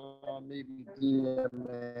 Maybe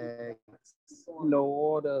DMX,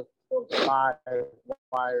 all the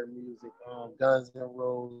fire music, Guns N'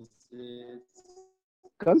 Roses.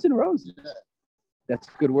 Guns N' Roses. Yeah. That's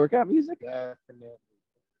good workout music? Definitely.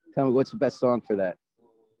 Tell me, what's the best song for that?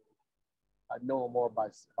 I know them all by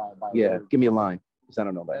yeah, words. Give me a line. I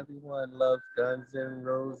don't know about Everyone loves Guns N'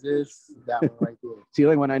 Roses. That one right there. The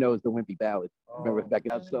only one I know is the Wimpy Ballad. Remember back in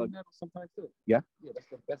that song? Sometimes too. Yeah? Yeah, that's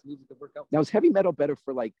the best music to work out. Now, is heavy metal better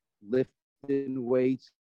for like lifting weights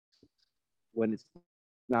when it's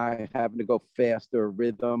not having to go fast or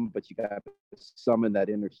rhythm, but you got to summon that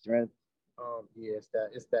inner strength? Yeah, it's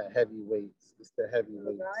that heavy weights. It's the heavy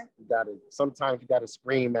weights. Sometimes you gotta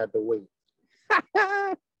scream at the weight.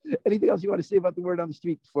 Anything else you want to say about the word on the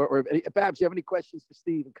street before, or Babs, you have any questions for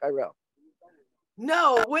Steve and Kyrell?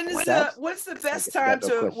 No. What's the best time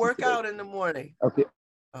to work out in the morning? Okay.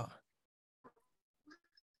 Oh.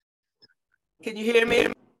 Can you hear me?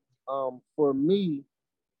 For me,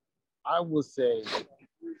 I would say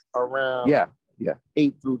around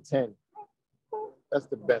 8 through 10. That's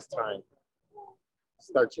the best time.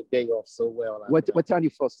 Start your day off so well. What time do you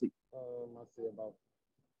fall asleep? I say about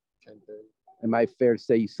 10:30. Am I fair to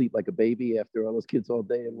say you sleep like a baby after all those kids all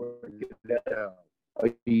day and work? Yeah.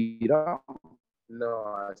 Oh, you don't? No,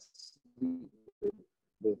 I sleep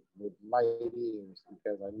with light ears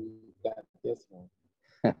because I need this one.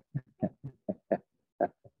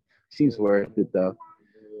 Seems worth it though.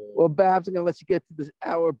 Yeah. Well, Babs, I'm gonna let you get to this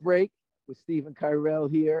hour break with Steve and Kyrell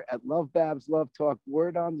here at Love Babs Love Talk.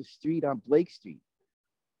 Word on the street on Blake Street.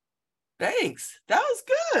 Thanks. That was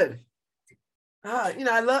good.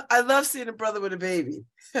 I love seeing a brother with a baby.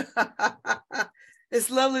 It's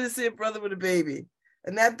lovely to see a brother with a baby.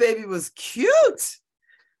 And that baby was cute.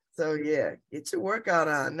 So yeah, get your workout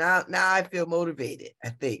on. Now I feel motivated, I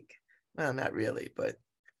think. Well, not really, but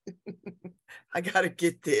I gotta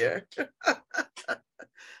get there.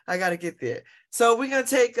 I gotta get there. So we're gonna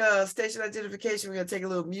take station identification. We're gonna take a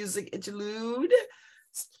little music interlude,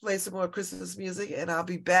 play some more Christmas music, and I'll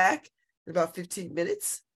be back in about 15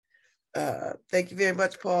 minutes. Thank you very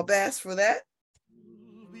much, Paul Bass, for that.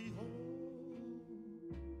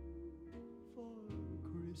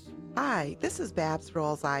 Hi, this is Babs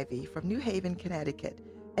Rawls-Ivy from New Haven, Connecticut,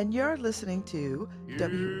 and you're listening to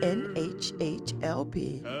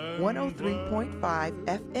WNHHLP 103.5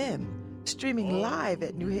 FM, streaming live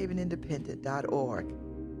at newhavenindependent.org.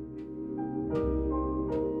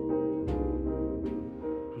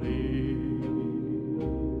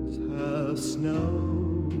 Please have snow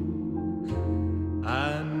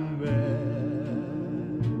and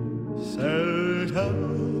mistletoe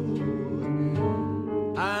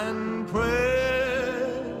and presents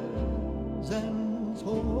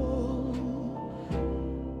on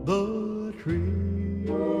the tree.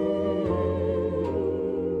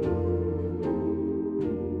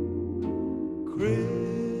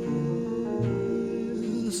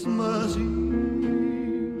 Christmas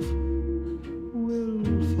Eve will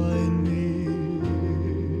find me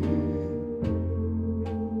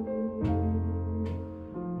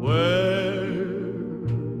where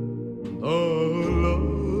the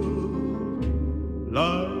love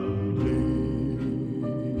light leads.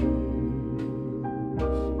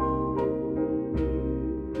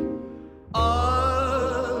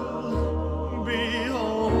 I'll be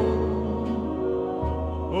home,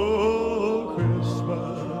 oh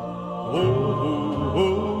Christmas,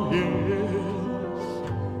 oh yes,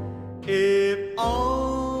 if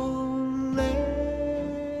only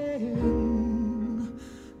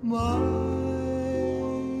my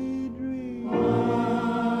dream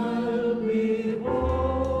I'll be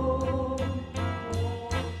home.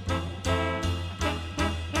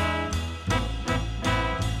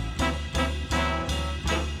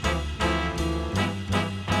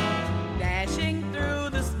 Dashing through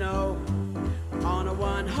the snow on a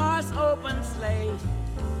one-horse open sleigh.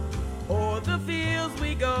 O'er the fields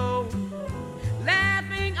we go,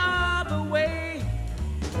 laughing all the way.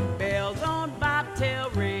 Bells on bobtail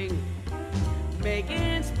ring,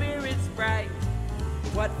 making spirits bright.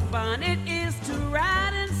 What fun it is to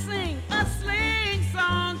ride and sing a sleighing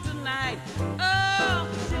song tonight. Oh,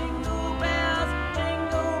 jingle bells,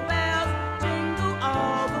 jingle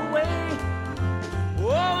all the way.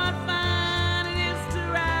 Oh, what fun it is to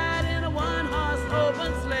ride in a one-horse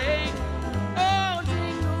open sleigh. Oh,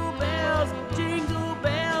 jingle bells, jingle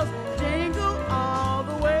all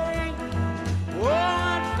the way. Oh,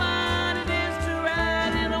 what fun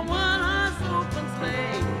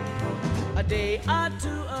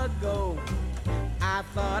ago, I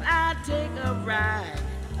thought I'd take a ride,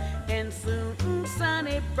 and soon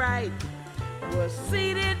Sunny Bright was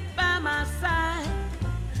seated by my side.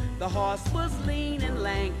 The horse was lean and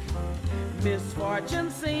lank, misfortune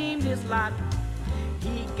seemed his lot.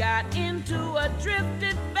 He got into a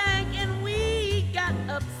drifted bank and we got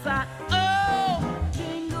upset. Oh,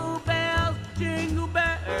 jingle bells, jingle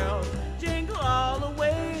all the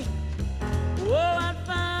way. Oh, what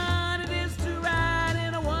fun it is to ride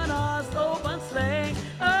in a one-horse open sleigh.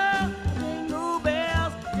 Oh, jingle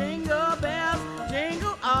bells,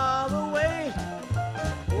 jingle all the way.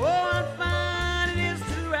 Oh, what fun it is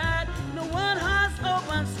to ride in a one-horse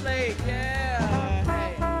open sleigh. Yeah.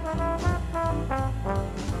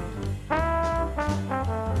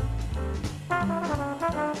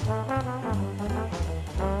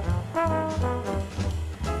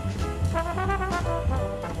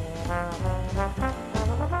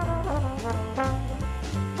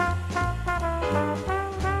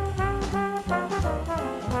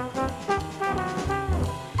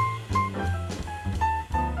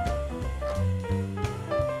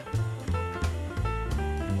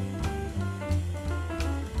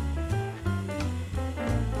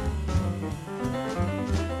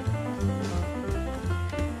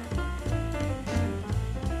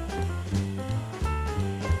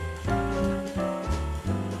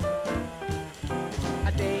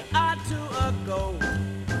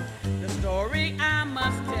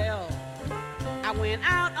 I went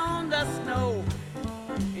out on the snow,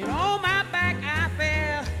 and on my back I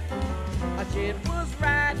fell. A gent was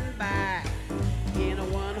riding by in a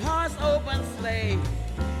one-horse open sleigh.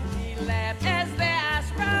 He laughed as their eyes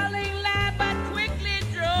sprawling light, but quickly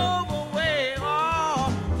drove away.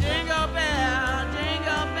 Oh, jingle bell,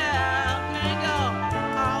 jingle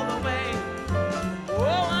all the way.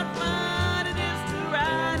 Oh, what fun it is to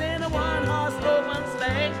ride in a one-horse open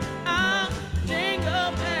sleigh. Oh,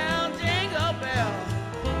 jingle bell, jingle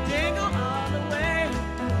all the way.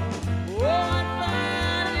 Oh, what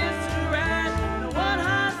fun it is to ride in a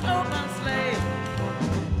one-horse open sleigh.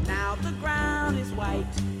 Now the ground is white.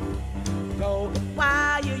 Go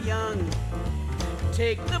while you're young.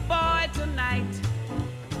 Take the boy tonight.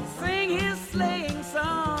 Sing his sleighing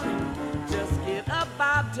song. Just get a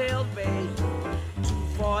bobtailed bay.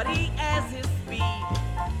 240 as his speed.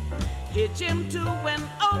 Hitch him to an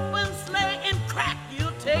open sleigh and crack,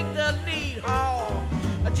 you'll take the lead. Oh,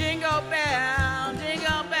 a jingle bell,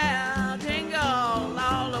 jingle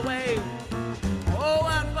all the way. Oh,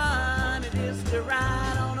 what fun it is to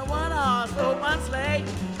ride on a one-horse open sleigh.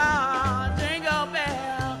 Oh, jingle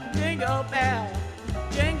bell,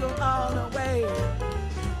 jingle all the way.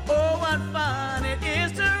 Oh, what fun it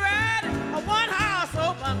is to ride a one-horse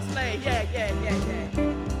open sleigh. Yeah.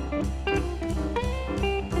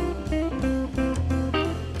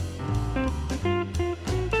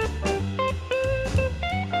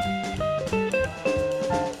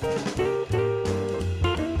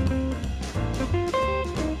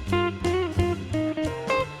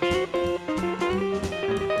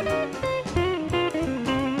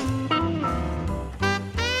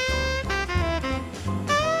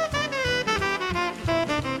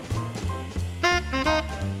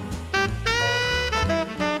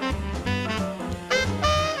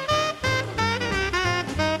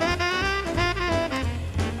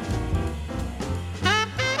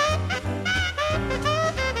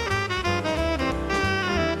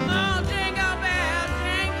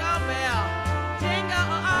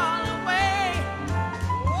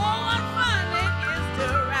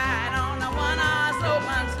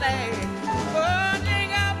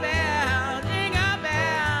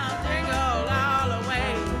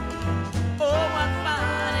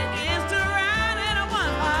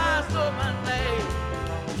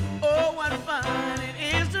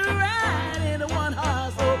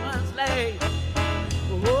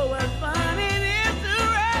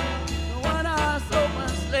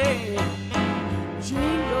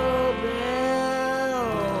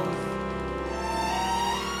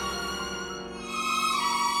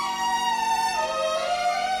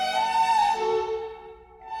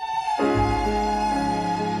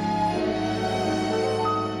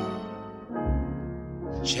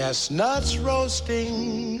 Chestnuts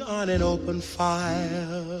roasting on an open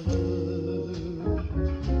fire,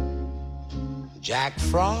 Jack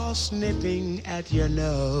Frost nipping at your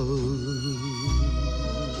nose,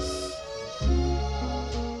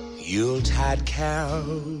 Yuletide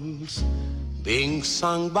carols being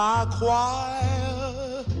sung by a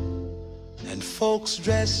choir, and folks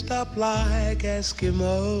dressed up like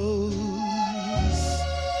Eskimos.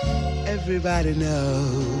 Everybody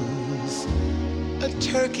knows a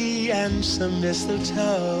turkey and some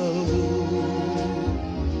mistletoe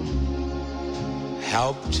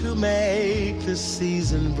help to make the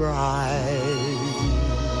season bright.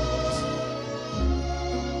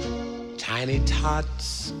 Tiny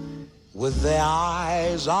tots with their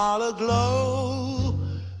eyes all aglow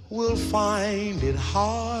will find it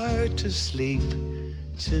hard to sleep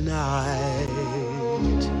tonight.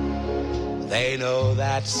 They know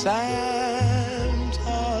that Santa's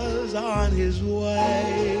on his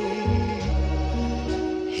way.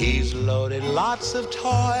 He's loaded lots of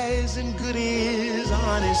toys and goodies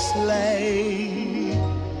on his sleigh.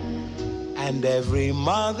 And every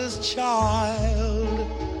mother's child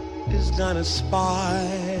is gonna spy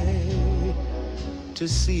to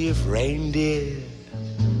see if reindeer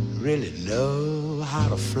really know how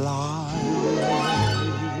to fly.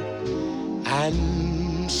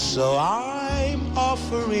 And so I'm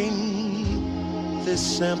offering this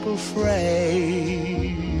simple phrase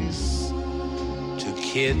to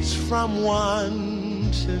kids from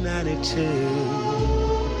 1 to 92.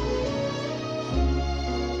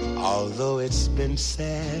 Although it's been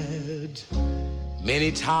said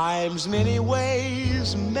many times, many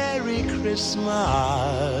ways, Merry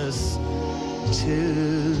Christmas to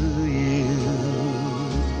you.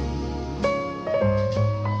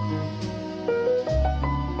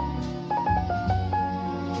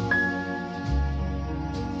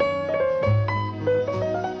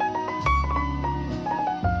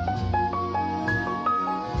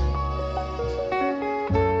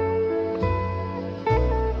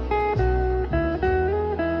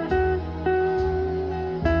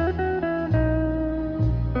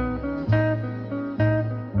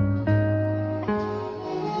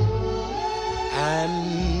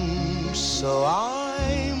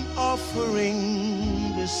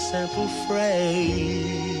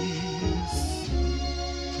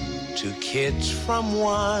 Kids from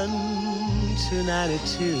 1 to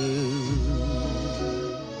 92.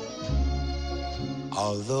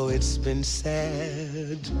 Although it's been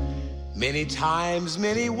said many times,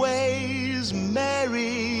 many ways,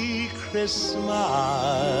 Merry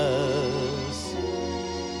Christmas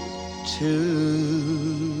to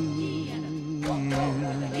you.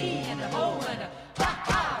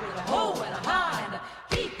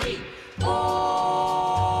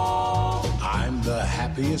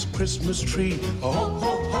 Happiest Christmas tree, oh,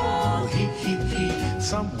 ho, ho, he, he.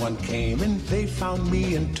 Someone came and they found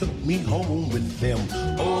me and took me home with them.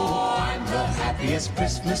 Oh, I'm the happiest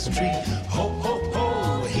Christmas tree, ho, ho,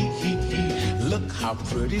 ho, he, he. Look how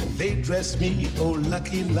pretty they dress me, oh,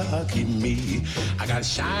 lucky, lucky me. I got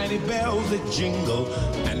shiny bells that jingle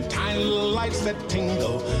and tiny little lights that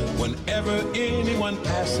tingle. Whenever anyone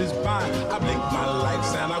passes by, I blink my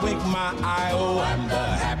lights and I wink my eye. Oh, I'm the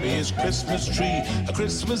happiest Christmas tree. A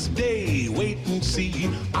Christmas day, wait and see.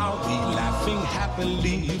 I'll be laughing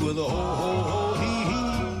happily with a ho, ho, ho, hee,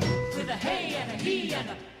 hee. With a hey and a he and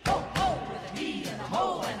a ho, ho. With a he and a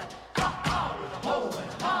ho and a ha, ha. With a ho and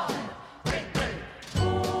a ha and a great, great. Oh,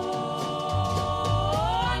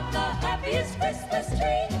 I'm the happiest Christmas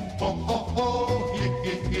tree. Ho, ho, ho, hee,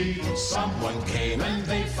 hee, hee. Someone came and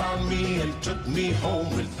they found me and took me home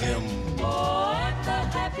with them. Oh, I'm the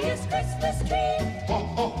happiest Christmas tree. Ho,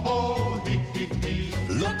 ho, ho, hee, hee, hee.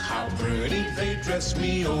 Look how pretty they dress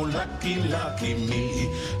me, oh, lucky, lucky me.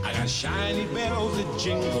 I got shiny bells that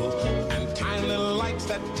jingle and tiny little lights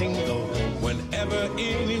that tingle. Whenever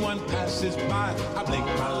anyone passes by, I blink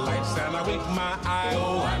my lights and I wink my eye.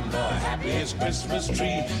 Oh, I'm the happiest Christmas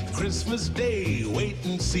tree. Christmas day, wait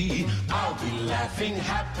and see. I'll be laughing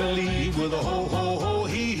happily with a ho, ho, ho,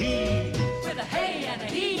 hee, hee. With a hey and a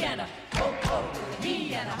he and a ho, ho. With a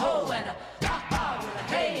he and a ho and a ha, ha. With a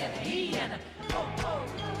hey and a he and a ho, ho.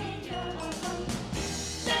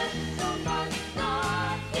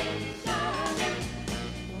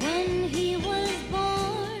 When he was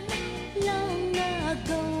born long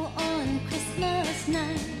ago on Christmas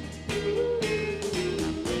night,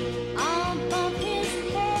 above his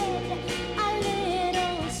head a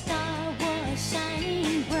little star was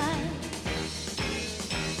shining bright.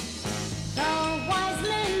 The wise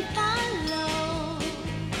men followed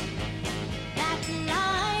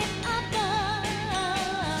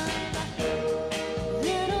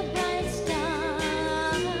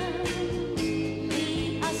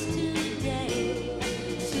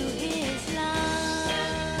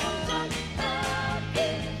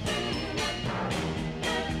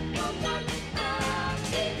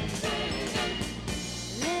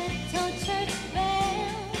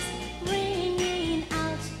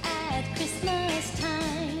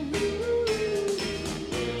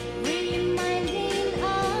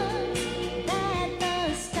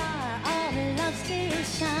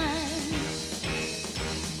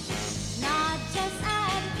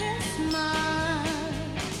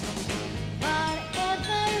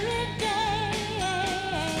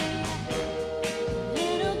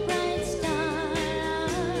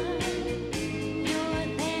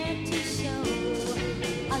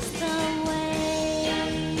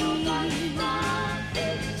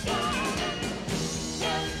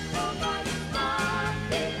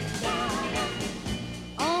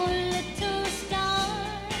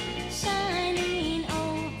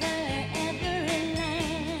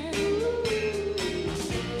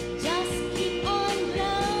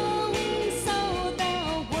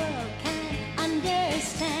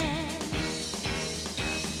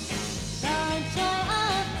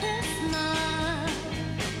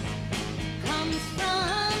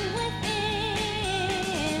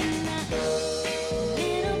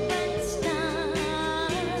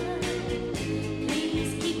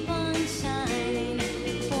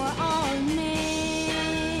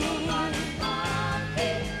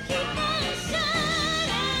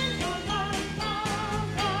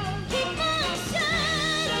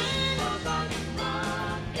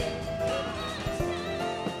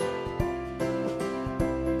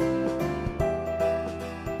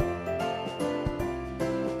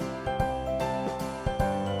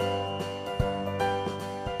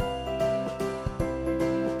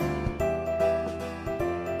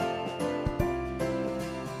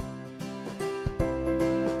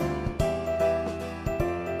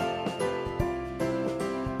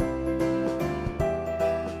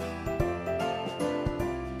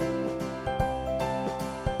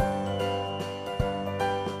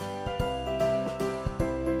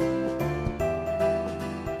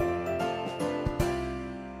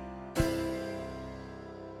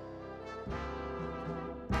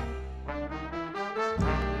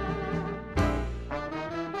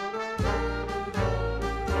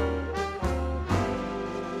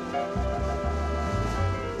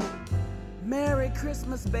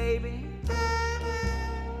Christmas, baby.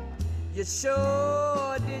 You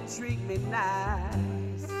sure did treat me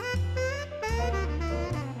nice.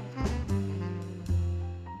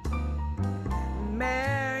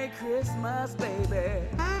 Merry Christmas, baby.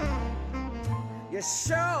 You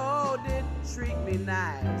sure did treat me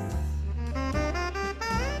nice.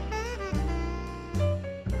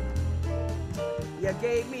 You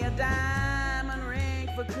gave me a diamond ring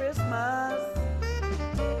for Christmas.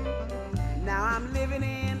 Now I'm living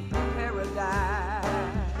in paradise.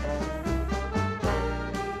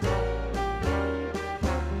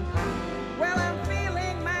 Well, I'm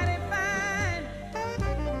feeling mighty fine.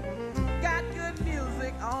 Got good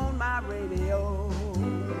music on my radio.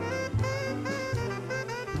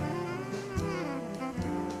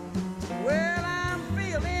 Well, I'm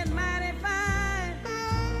feeling mighty fine.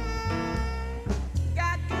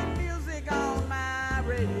 Got good music on my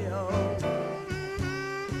radio.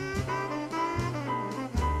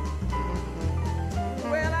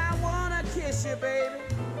 Well, I wanna kiss you, baby,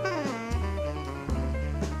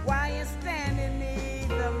 while you're standing neath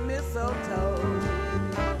the mistletoe.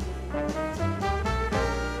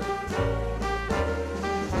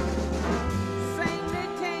 Saint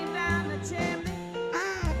Nick came down the chimney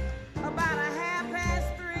about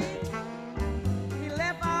 3:30. He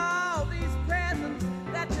left all these presents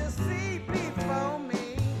that you see before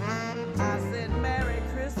me. I said, Merry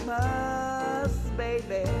Christmas,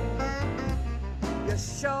 baby. You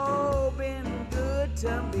sure been good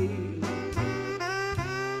to me.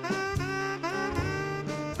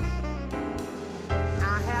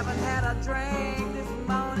 I haven't had a drink this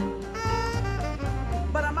morning,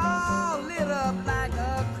 but I'm all lit up like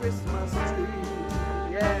a Christmas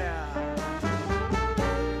tree. Yeah.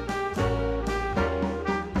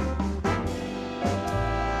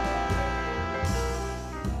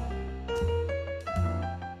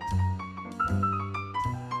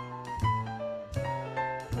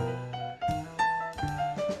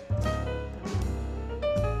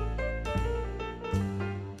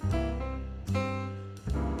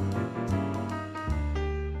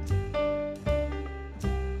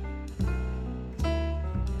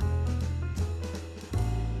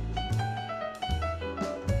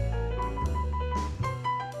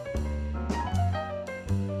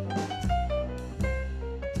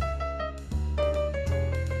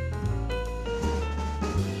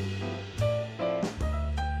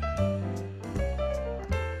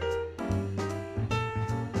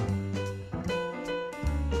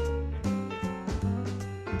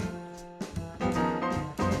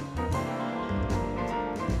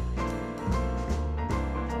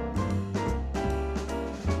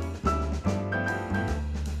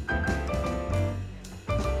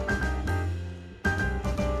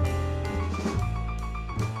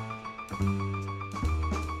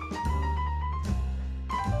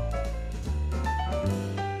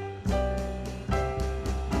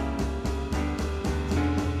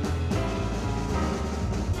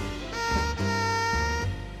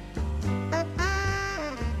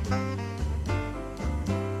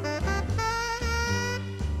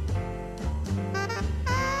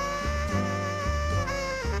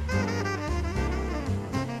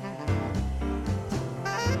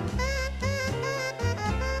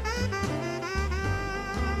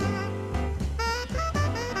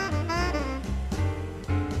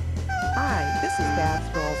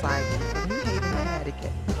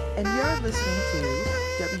 and you're listening to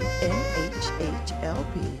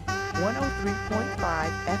WNHHLP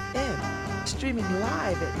 103.5 FM, streaming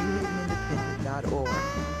live at newhavenindependent.org.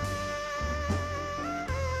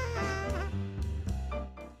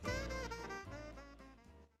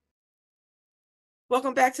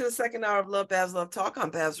 Welcome back to the second hour of Love Babs Love Talk.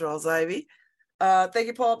 I'm Babs Rawls-Ivy. Thank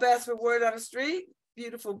you, Paul Bass, for Word on the Street.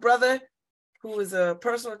 Beautiful brother who is a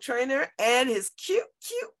personal trainer and his cute,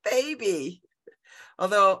 cute baby.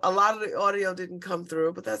 Although a lot of the audio didn't come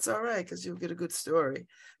through, but that's all right because you'll get a good story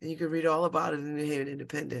and you can read all about it in New Haven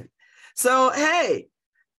Independent. So, hey,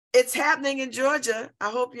 it's happening in Georgia. I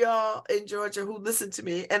hope y'all in Georgia who listen to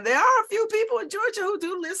me, and there are a few people in Georgia who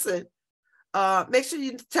do listen. Make sure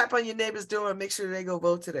you tap on your neighbor's door and make sure they go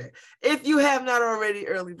vote today. If you have not already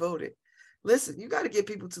early voted, listen, you got to get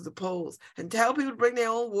people to the polls and tell people to bring their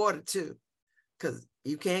own water too, because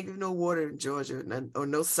you can't give no water in Georgia or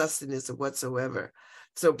no sustenance or whatsoever.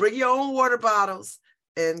 So bring your own water bottles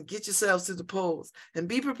and get yourselves to the polls and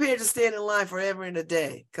be prepared to stand in line forever and a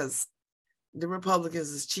day, because the Republicans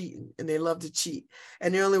is cheating and they love to cheat.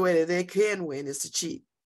 And the only way that they can win is to cheat.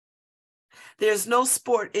 There's no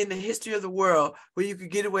sport in the history of the world where you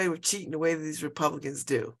could get away with cheating the way that these Republicans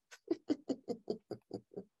do.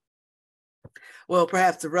 Well,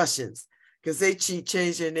 perhaps the Russians, because they cheat,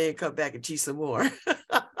 change their name, come back and cheat some more.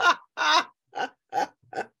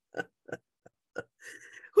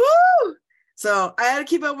 Woo! So I had to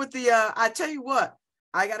keep up with the, I tell you what,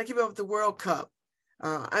 I got to keep up with the World Cup.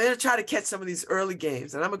 I'm going to try to catch some of these early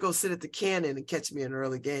games, and I'm going to go sit at the Cannon and catch me an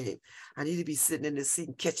early game. I need to be sitting in the seat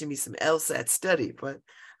and catching me some LSAT study, but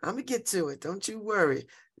I'm going to get to it. Don't you worry.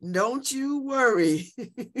 Don't you worry.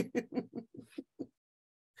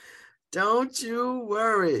 Don't you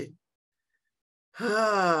worry.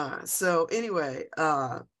 So anyway,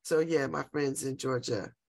 so yeah, my friends in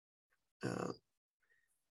Georgia,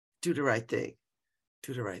 do the right thing.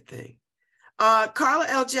 Do the right thing. Carla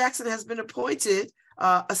L. Jackson has been appointed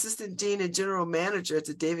Assistant Dean and General Manager at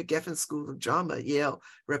the David Geffen School of Drama at Yale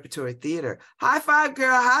Repertory Theater. High five,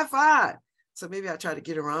 girl, high five. So maybe I'll try to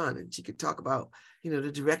get her on and she could talk about,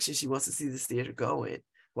 the direction she wants to see this theater go in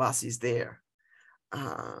while she's there.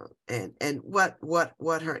 And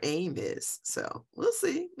what her aim is. So we'll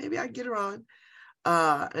see. Maybe I can get her on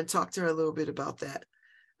and talk to her a little bit about that.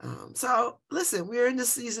 So listen, we're in the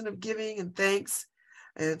season of giving and thanks,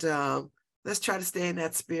 and let's try to stay in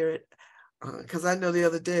that spirit. Because I know the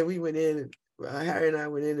other day we went in, and Harry and I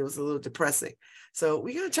went in, it was a little depressing. So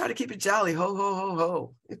we're going to try to keep it jolly. Ho, ho, ho,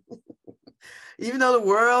 ho. Even though the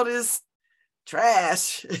world is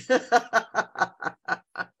trash,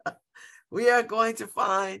 we are going to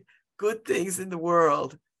find good things in the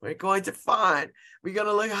world. We're going to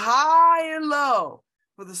look high and low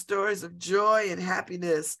for the stories of joy and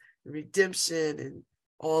happiness and redemption and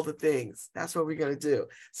all the things. That's what we're going to do.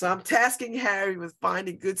 So I'm tasking Harry with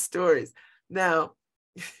finding good stories. Now,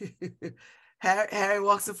 Harry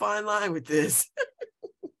walks a fine line with this.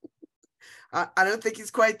 I don't think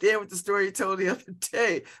he's quite there with the story he told the other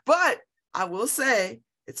day, but I will say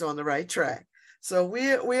it's on the right track. So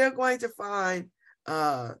we are going to find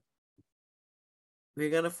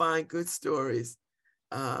good stories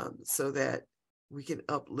so that we can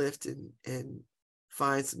uplift and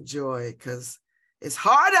find some joy, because it's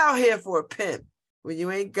hard out here for a pimp when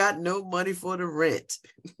you ain't got no money for the rent.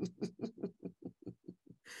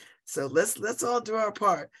 So let's all do our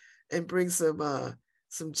part and bring some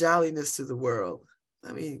jolliness to the world.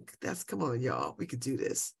 I mean, come on, y'all. We could do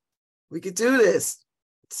this. We could do this.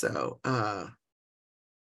 So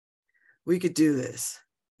we could do this.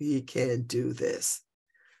 We can do this.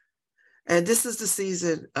 And this is the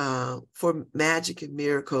season for magic and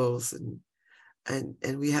miracles, and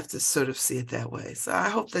we have to sort of see it that way. So I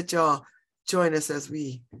hope that y'all join us as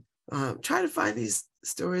we try to find these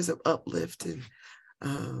stories of uplift and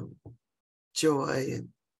joy and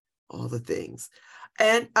all the things.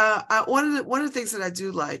 And one of the things that I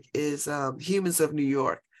do like is Humans of New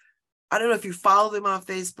York. I don't know if you follow them on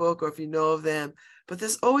Facebook or if you know of them, but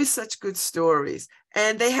there's always such good stories.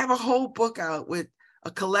 And they have a whole book out with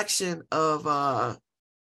a collection of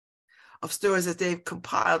stories that they've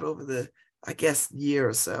compiled over the, I guess, year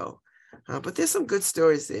or so. But there's some good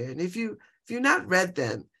stories there. And if you've not read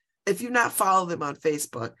them, if you've not followed them on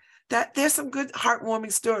Facebook, that there's some good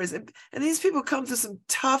heartwarming stories. And these people come through some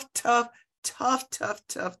tough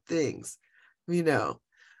things,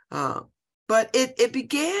 But it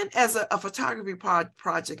began as a photography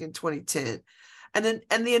project in 2010. And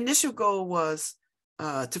the initial goal was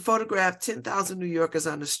to photograph 10,000 New Yorkers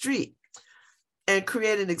on the street and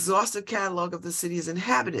create an exhaustive catalog of the city's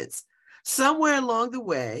inhabitants. Somewhere along the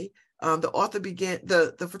way,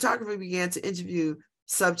 the photographer began to interview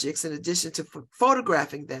subjects in addition to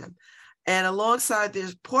photographing them. And alongside their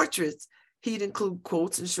portraits, he'd include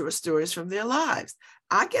quotes and short stories from their lives.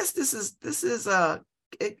 I guess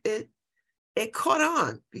it caught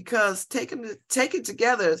on because taken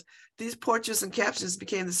together, these portraits and captions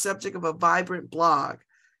became the subject of a vibrant blog,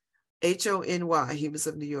 HONY, Humans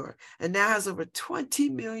of New York, and now has over 20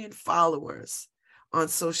 million followers on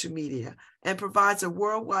social media and provides a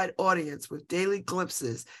worldwide audience with daily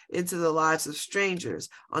glimpses into the lives of strangers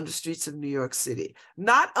on the streets of New York City.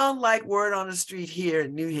 Not unlike Word on the Street here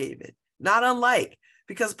in New Haven. Not unlike,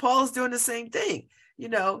 because Paul is doing the same thing.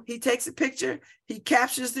 He takes a picture, he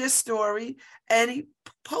captures their story, and he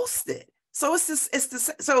posts it. So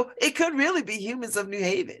so it could really be Humans of New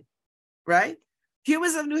Haven, right?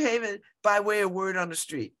 Humans of New Haven by way of Word on the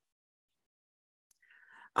Street.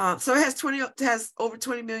 So it has over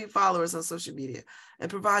 20 million followers on social media and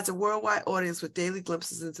provides a worldwide audience with daily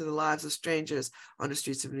glimpses into the lives of strangers on the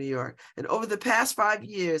streets of New York. And over the past 5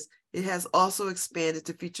 years, it has also expanded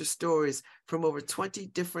to feature stories from over 20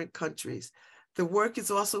 different countries. The work is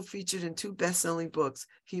also featured in 2 best-selling books,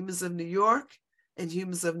 Humans of New York and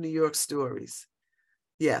Humans of New York Stories.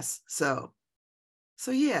 Yes, so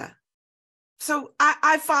yeah. So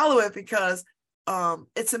I follow it because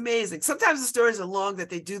it's amazing. Sometimes the stories are long that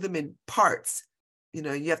they do them in parts. You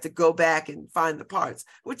know, you have to go back and find the parts,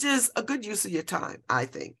 which is a good use of your time, I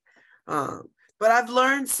think. But I've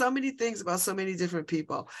learned so many things about so many different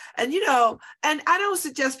people. And, you know, and I don't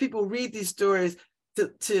suggest people read these stories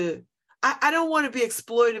I don't want to be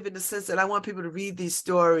exploitive in the sense that I want people to read these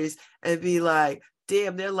stories and be like,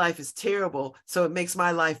 damn, their life is terrible, so it makes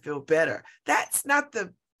my life feel better. That's not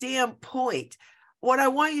the damn point. What I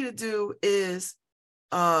want you to do is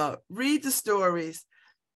read the stories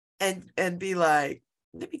and be like,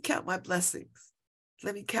 let me count my blessings.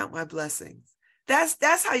 Let me count my blessings.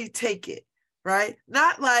 That's how you take it, right?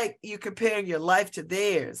 Not like you're comparing your life to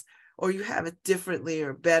theirs or you have it differently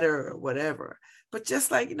or better or whatever, but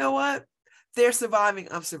just like, you know what? They're surviving,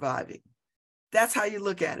 I'm surviving. That's how you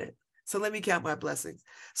look at it. So let me count my blessings.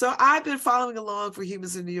 So I've been following along for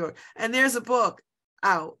Humans in New York, and there's a book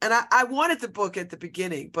out. And I wanted the book at the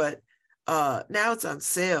beginning, but now it's on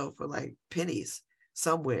sale for like pennies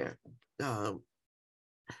somewhere.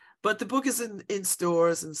 But the book is in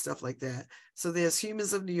stores and stuff like that. So there's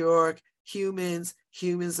Humans of New York, Humans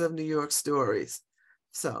of New York stories.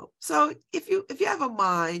 So if you have a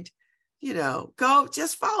mind, you know, go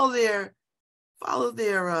just follow their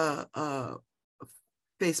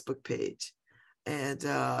Facebook page, and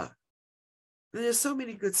there's so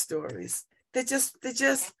many good stories that just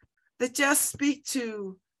speak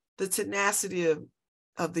to the tenacity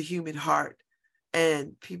of the human heart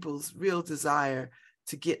and people's real desire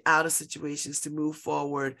to get out of situations, to move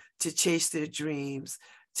forward, to chase their dreams,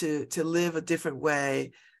 to live a different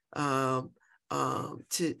way, to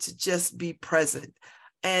just be present.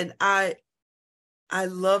 And I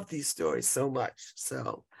love these stories so much.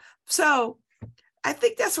 So I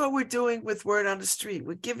think that's what we're doing with Word on the Street.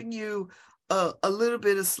 We're giving you a little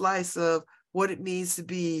bit of slice of what it means to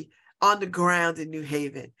be on the ground in New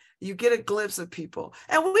Haven. You get a glimpse of people.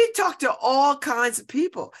 And we talk to all kinds of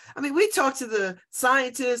people. I mean, we talk to the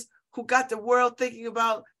scientists who got the world thinking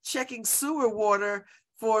about checking sewer water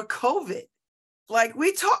for COVID. Like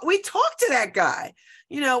we talk to that guy.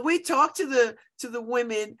 You know, we talk to the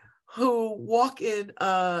women who walk in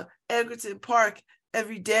Egerton Park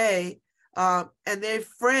every day, and they're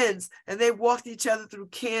friends, and they walked each other through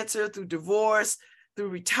cancer, through divorce, through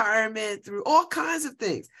retirement, through all kinds of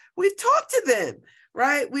things. We've talked to them,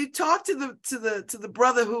 right? We've talked to the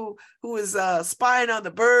brother who is spying on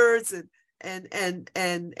the birds and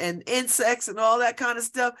insects and all that kind of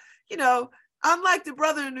stuff. You know, unlike the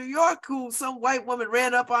brother in New York who some white woman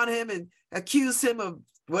ran up on him and accused him of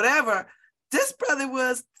whatever. This brother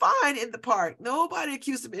was fine in the park. Nobody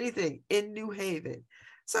accused him of anything in New Haven.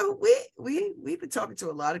 So we've been talking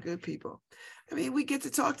to a lot of good people. I mean, we get to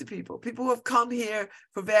talk to people who have come here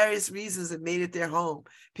for various reasons and made it their home.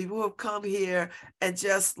 People who have come here and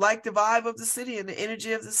just like the vibe of the city and the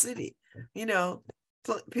energy of the city. You know,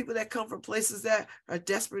 people that come from places that are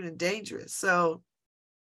desperate and dangerous. So,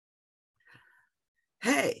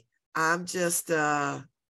 hey, I'm just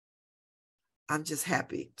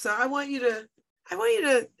happy. So I want you to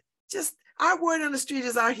just, our Word on the Street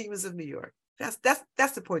is our Humans of New York. That's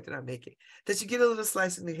the point that I'm making. That you get a little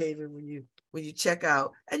slice of New Haven when you check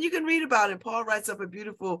out, and you can read about it. Paul writes up a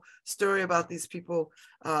beautiful story about these people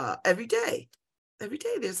every day. Every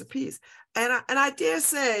day there's a piece, and I dare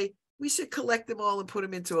say we should collect them all and put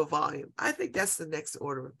them into a volume. I think that's the next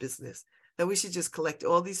order of business. That we should just collect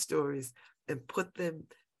all these stories and put them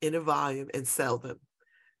in a volume and sell them.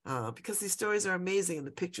 Because these stories are amazing and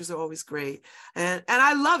the pictures are always great. And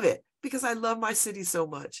I love it because I love my city so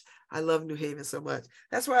much. I love New Haven so much.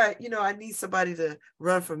 That's why, you know, I need somebody to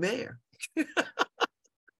run for mayor. You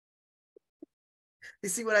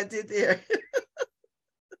see what I did there?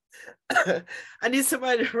 I need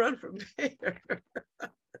somebody to run for mayor.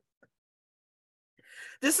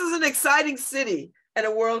 This is an exciting city and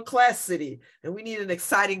a world-class city. And we need an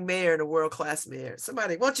exciting mayor and a world-class mayor.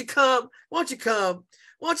 Somebody, won't you come? Won't you come?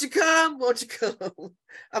 Won't you come? Won't you come?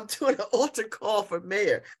 I'm doing an altar call for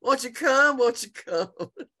mayor. Won't you come? Won't you come?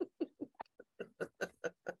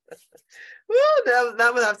 Well, now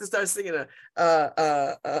I'm gonna have to start singing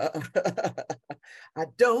I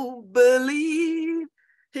don't believe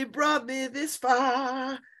he brought me this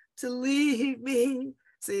far to leave me.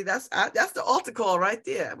 See, that's the altar call right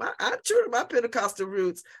there. I'm true to my Pentecostal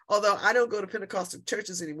roots, although I don't go to Pentecostal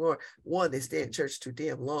churches anymore. One, they stay in church too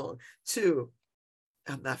damn long. Two,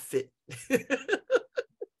 I'm not fit.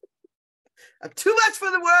 I'm too much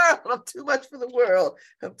for the world. I'm too much for the world.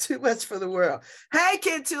 I'm too much for the world. Hey,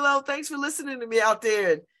 Ken Tulo, thanks for listening to me out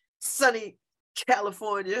there in sunny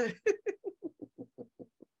California,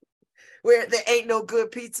 where there ain't no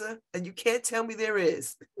good pizza, and you can't tell me there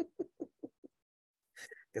is.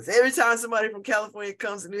 Because every time somebody from California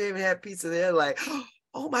comes to New Haven and have pizza, they're like,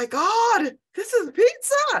 oh my God, this is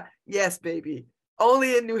pizza. Yes, baby.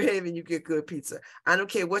 Only in New Haven you get good pizza. I don't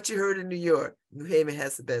care what you heard in New York. New Haven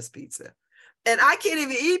has the best pizza. And I can't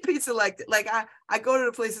even eat pizza like that. Like I go to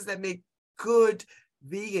the places that make good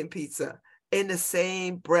vegan pizza in the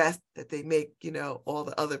same breath that they make, you know, all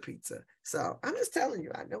the other pizza. So I'm just telling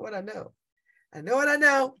you, I know what I know. I know what I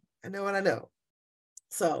know. I know what I know.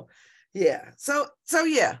 So yeah. So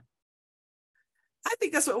yeah. I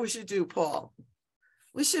think that's what we should do, Paul.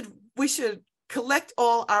 We should collect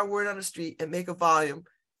all our word on the street and make a volume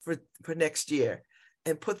for next year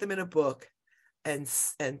and put them in a book and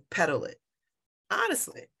peddle it.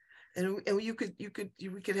 Honestly. And we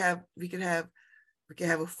could have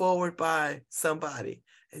a forward by somebody,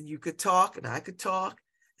 and you could talk and I could talk,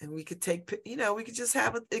 and we could take, you know, we could just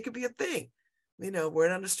have it could be a thing, you know,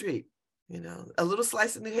 word on the street, you know, a little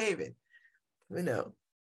slice of New Haven, you know,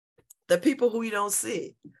 the people who we don't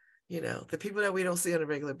see, you know, the people that we don't see on a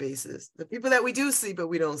regular basis, the people that we do see, but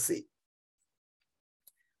we don't see.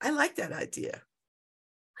 I like that idea.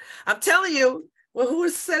 I'm telling you, well, who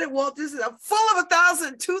said it, Walt Disney? I'm full of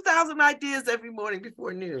 1,000, 2,000 ideas every morning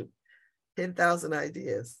before noon. 10,000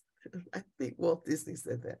 ideas. I think Walt Disney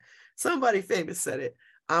said that. Somebody famous said it.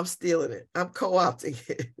 I'm stealing it. I'm co-opting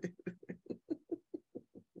it.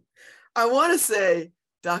 I want to say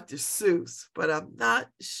Dr. Seuss, but I'm not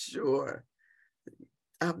sure.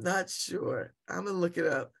 I'm not sure. I'm going to look it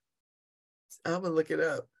up.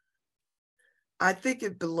 I think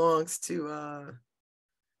it belongs to,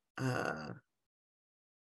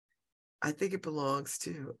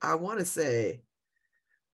 I want to say,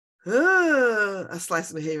 A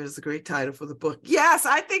Slice of New Haven is a great title for the book. Yes,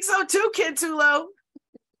 I think so too, Ken Tulo.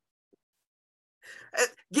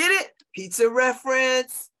 Get it? Pizza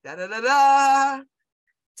reference. Da da da da.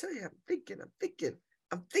 Tell you, I'm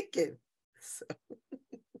thinking. So,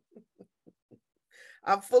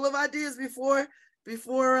 I'm full of ideas before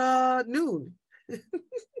noon.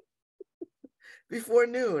 Before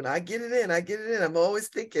noon, I get it in. I'm always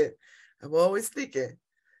thinking.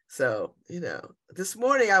 So, you know, this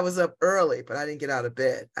morning I was up early, but I didn't get out of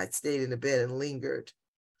bed. I stayed in the bed and lingered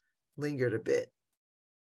a bit.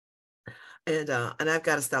 And I've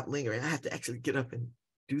got to stop lingering. I have to actually get up and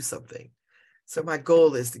do something. So my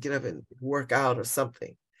goal is to get up and work out or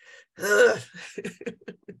something. I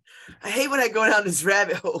hate when I go down this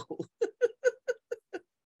rabbit hole.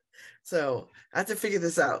 So I have to figure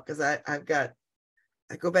this out, because I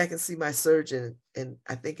go back and see my surgeon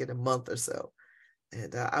I think in a month or so.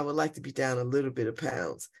 And I would like to be down a little bit of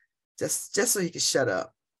pounds, just so he can shut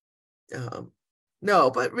up. No,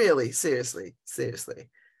 but really, seriously.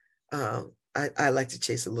 I like to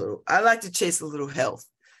chase a little health,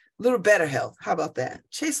 a little better health. How about that?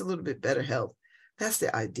 Chase a little bit better health. That's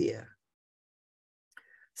the idea.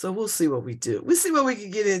 So we'll see what we do. We'll see what we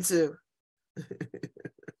can get into.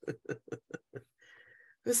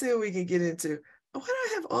 We'll see what we can get into. Why do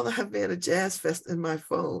I have all the Havana Jazz Fest in my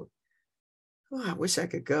phone? Oh, I wish I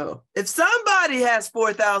could go. If somebody has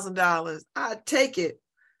 $4,000, I'd take it,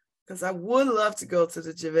 because I would love to go to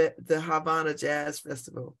the Havana Jazz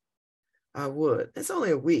Festival. I would. It's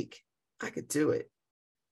only a week. I could do it.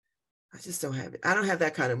 I just don't have it. I don't have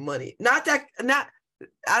that kind of money. I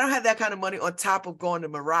don't have that kind of money on top of going to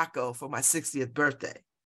Morocco for my 60th birthday.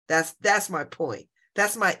 That's my point.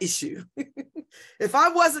 That's my issue. If I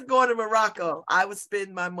wasn't going to Morocco, I would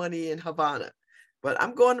spend my money in Havana. But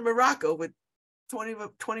I'm going to Morocco with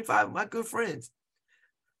 25 of my good friends.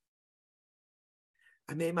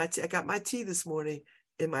 I got my tea this morning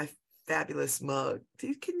in my fabulous mug.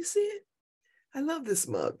 Can you see it? I love this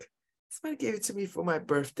mug. Somebody gave it to me for my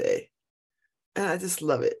birthday. And I just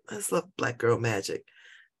love it. I just love Black Girl Magic.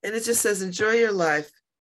 And it just says, enjoy your life,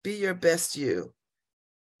 be your best you.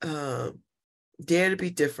 Dare to be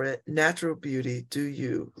different, natural beauty, do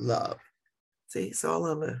you love? See, it's all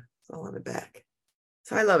on the back.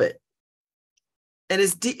 So I love it. And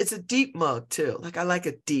it's deep, it's a deep mug too. Like, I like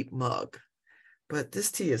a deep mug. But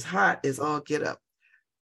this tea is hot, is all get up.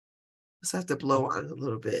 Just have to blow on it a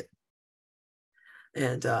little bit.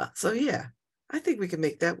 And so yeah, I think we can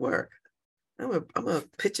make that work. I'm gonna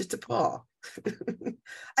pitch it to Paul.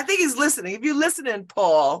 I think he's listening. If you're listening,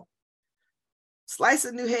 Paul, Slice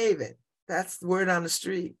of New Haven. That's the word on the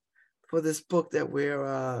street for this book that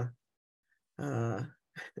we're oh,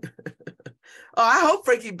 I hope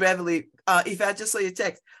Frankie Beverly, if I just saw your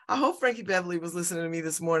text, I hope Frankie Beverly was listening to me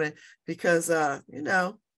this morning, because you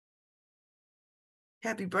know,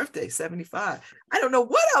 happy birthday, 75. I don't know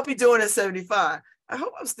what I'll be doing at 75. I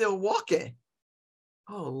hope I'm still walking.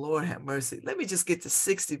 Oh, Lord have mercy. Let me just get to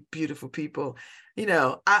 60, beautiful people. You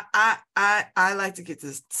know, I like to get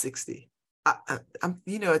to 60. I'm,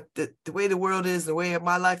 you know, the way the world is, the way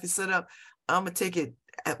my life is set up, I'm gonna take it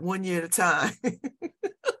at 1 year at a time.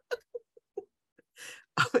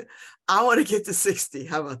 I want to get to 60.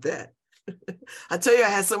 How about that? I tell you, I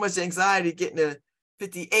had so much anxiety getting to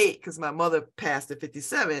 58 because my mother passed at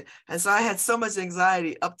 57. And so I had so much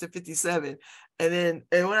anxiety up to 57. And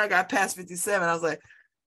when I got past 57, I was like,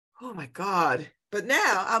 oh my God. But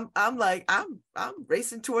now I'm like, I'm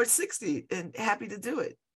racing towards 60 and happy to do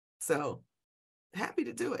it. So happy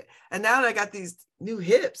to do it. And now that I got these new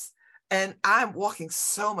hips and I'm walking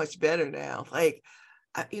so much better now. Like,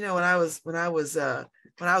 you know, when I was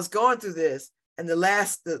going through this and the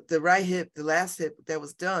last hip that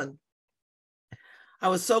was done, I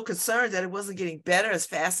was so concerned that it wasn't getting better as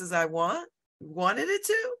fast as I wanted it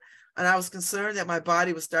to. And I was concerned that my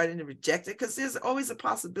body was starting to reject it because there's always a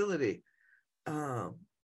possibility.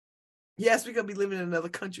 Yes, we're going to be living in another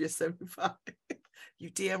country at 75. You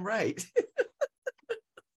damn right.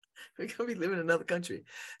 We're going to be living in another country.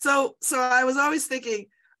 So I was always thinking,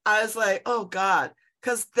 I was like, oh God,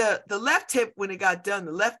 because the left hip, when it got done,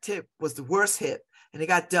 the left hip was the worst hip and it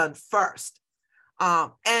got done first.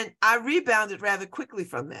 And I rebounded rather quickly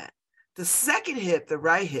from that. The second hip, the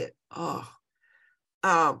right hip,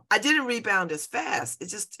 I didn't rebound as fast.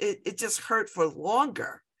 It just hurt for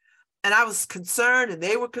longer. And I was concerned and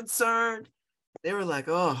they were concerned. They were like,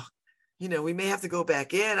 oh, you know, we may have to go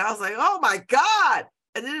back in. I was like, oh my God.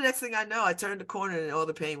 And then the next thing I know, I turned the corner and all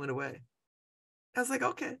the pain went away. I was like,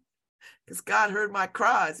 okay. Because God heard my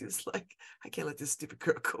cries. He was like, I can't let this stupid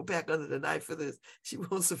girl go back under the knife for this. She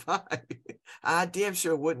won't survive. I damn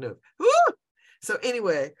sure wouldn't have. Woo! So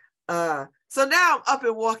anyway, so now I'm up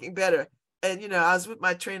and walking better. And, you know, I was with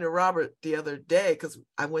my trainer, Robert, the other day because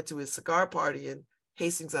I went to his cigar party in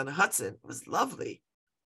Hastings on the Hudson. It was lovely.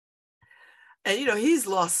 And, you know, he's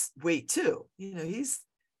lost weight too. You know, he's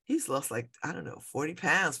lost like, I don't know, 40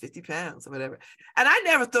 pounds, 50 pounds or whatever. And I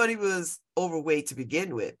never thought he was overweight to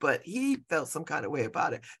begin with, but he felt some kind of way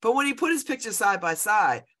about it. But when he put his pictures side by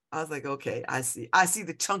side, I was like, okay, I see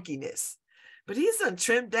the chunkiness. But he's done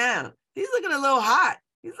trimmed down. He's looking a little hot.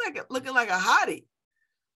 He's like looking like a hottie.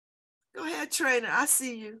 Go ahead, trainer. I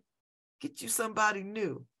see you. Get you somebody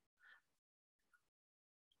new.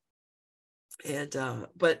 And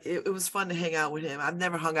but it was fun to hang out with him. I've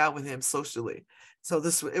never hung out with him socially. So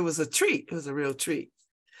it was a treat. It was a real treat.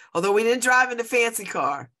 Although we didn't drive in the fancy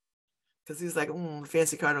car because he was like,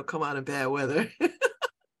 fancy car don't come out in bad weather.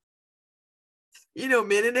 You know,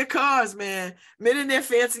 men in their cars, man. Men in their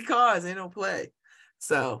fancy cars, they don't play.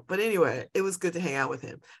 So, but anyway, it was good to hang out with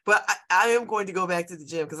him. But I am going to go back to the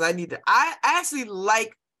gym because I actually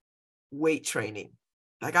like weight training.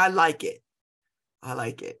 Like I like it. I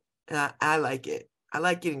like it. And I like it. I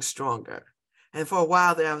like getting stronger. And for a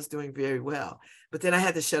while there, I was doing very well. But then I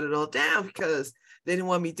had to shut it all down because they didn't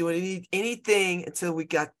want me doing anything until we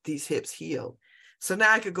got these hips healed. So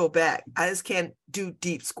now I could go back. I just can't do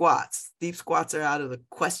deep squats. Deep squats are out of the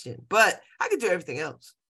question. But I could do everything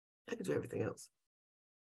else.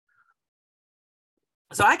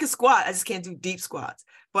 So I can squat. I just can't do deep squats.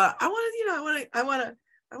 But I want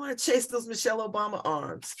to chase those Michelle Obama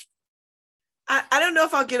arms. I don't know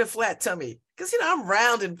if I'll get a flat tummy because, you know, I'm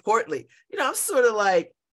round and portly. You know, I'm sort of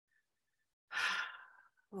like,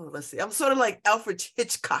 let's see. I'm sort of like Alfred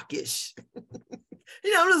Hitchcock-ish.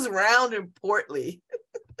 You know, I'm just round and portly.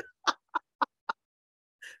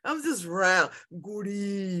 I'm just round. Good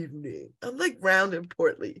evening. I'm like round and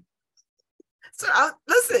portly. So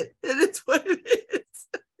listen, it is what it is.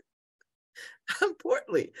 I'm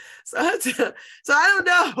portly. So I don't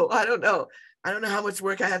know. I don't know how much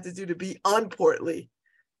work I have to do to be unportly.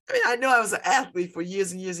 I mean, I know I was an athlete for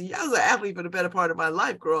years and years and years. I was an athlete for the better part of my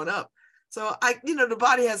life growing up. So the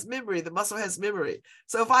body has memory, the muscle has memory.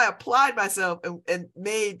 So if I applied myself and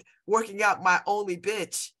made working out my only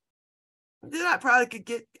bitch, then I probably could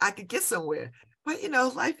get somewhere. But, you know,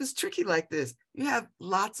 life is tricky like this. You have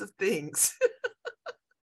lots of things.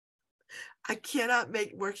 I cannot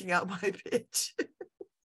make working out my bitch.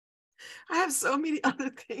 I have so many other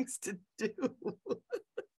things to do.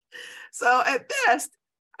 So at best,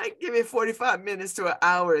 I can give it 45 minutes to an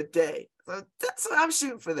hour a day. So that's what I'm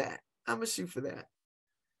shooting for that. I'm gonna shoot for that.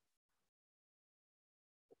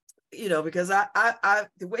 You know, because I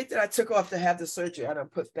the weight that I took off to have the surgery, I done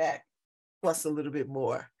put back plus a little bit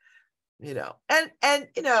more, you know. And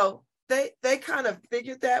you know, they kind of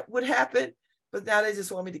figured that would happen, but now they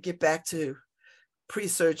just want me to get back to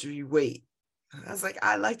pre-surgery weight. I was like,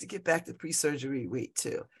 I like to get back to pre-surgery weight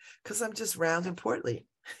too, because I'm just round and portly.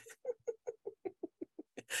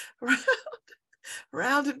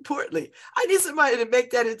 Round and portly. I need somebody to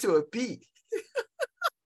make that into a beat.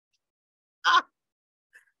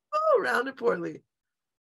 Oh, round and portly.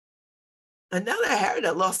 And now that Harry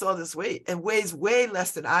that lost all this weight and weighs way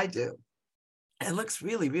less than I do, and looks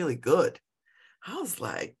really, really good. I was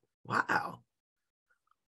like, wow.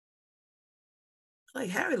 Like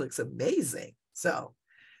Harry looks amazing. So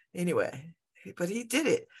anyway, but he did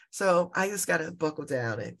it. So I just got to buckle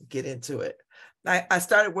down and get into it. I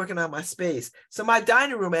started working on my space. So my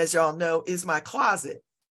dining room, as y'all know, is my closet.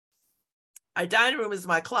 My dining room is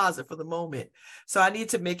my closet for the moment. So I need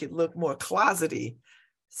to make it look more closety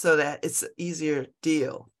so that it's an easier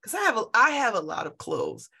deal. Because I have a lot of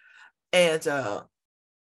clothes. And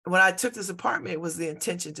when I took this apartment, it was the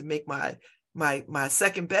intention to make my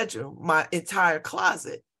second bedroom my entire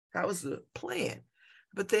closet. That was the plan.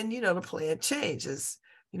 But then, the plan changes.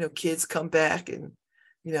 Kids come back and,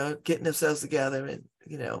 getting themselves together and,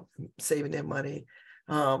 saving their money.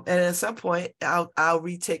 And at some point, I'll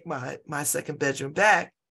retake my second bedroom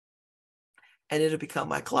back and it'll become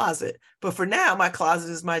my closet. But for now, my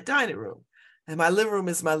closet is my dining room and my living room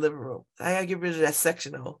is my living room. I gotta get rid of that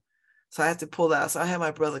sectional. So I have to pull that out. So I have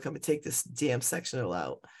my brother come and take this damn sectional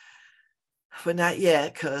out. But not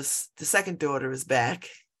yet, because the second daughter is back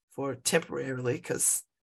for temporarily because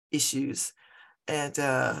issues. And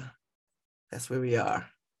that's where we are.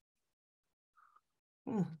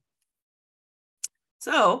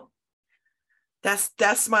 So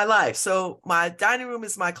that's my life. So my dining room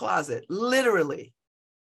is my closet. Literally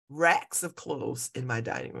racks of clothes in my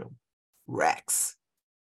dining room. Racks.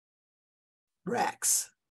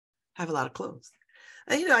 I have a lot of clothes.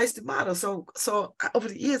 And I used to model. So over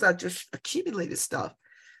the years, I just accumulated stuff.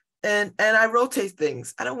 And I rotate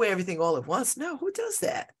things. I don't wear everything all at once. No, who does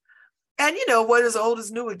that? And what is old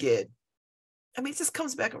is new again. I mean, it just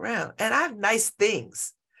comes back around. And I have nice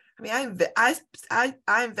things. I mean, I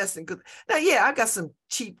invest in good. Now, yeah, I've got some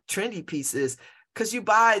cheap, trendy pieces because you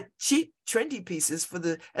buy cheap, trendy pieces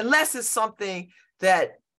unless it's something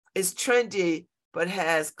that is trendy but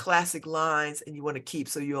has classic lines and you want to keep,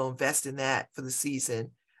 so you'll invest in that for the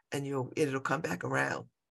season and it'll come back around.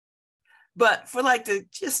 But for like the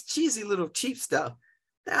just cheesy little cheap stuff,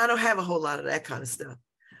 I don't have a whole lot of that kind of stuff.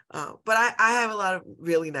 But I have a lot of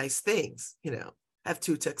really nice things, I have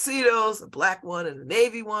 2 tuxedos, a black one and a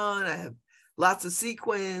navy one. I have lots of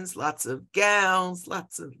sequins, lots of gowns, I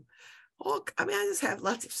just have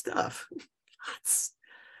lots of stuff. Lots.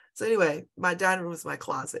 So anyway, my dining room is my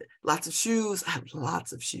closet. Lots of shoes. I have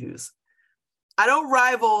lots of shoes. I don't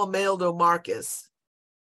rival Imelda Marcos.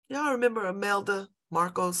 Y'all remember Imelda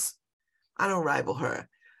Marcos? I don't rival her.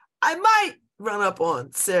 I might run up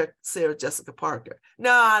on Sarah Jessica Parker.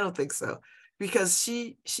 No, I don't think so. Because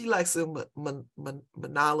she likes some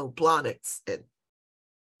Manolo Blahniks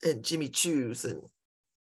and Jimmy Choos, and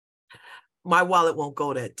my wallet won't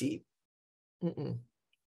go that deep.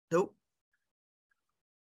 Nope.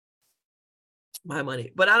 My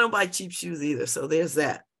money. But I don't buy cheap shoes either. So there's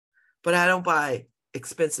that. But I don't buy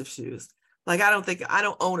expensive shoes. Like I don't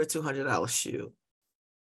own a $200 shoe.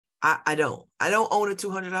 I don't own a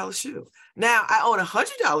 $200 shoe. Now I own a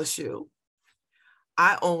 $100 shoe.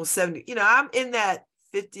 I own 70, I'm in that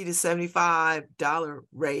 $50 to $75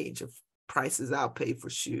 range of prices I'll pay for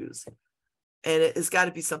shoes. And it's got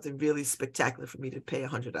to be something really spectacular for me to pay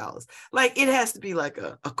 $100. Like it has to be like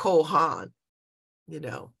a Cole Haan,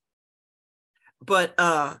 But, and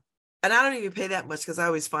I don't even pay that much because I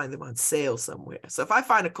always find them on sale somewhere. So if I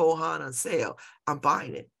find a Cole Haan on sale, I'm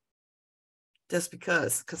buying it. Just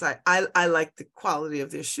because I like the quality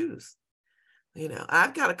of their shoes.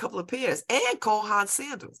 I've got a couple of pairs and Cole Haan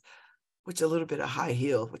sandals, which are a little bit of high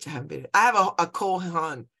heel, which I haven't been. I have a Cole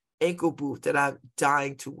Haan ankle boot that I'm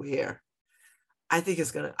dying to wear. I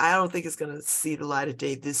don't think it's gonna see the light of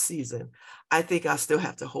day this season. I think I'll still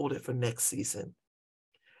have to hold it for next season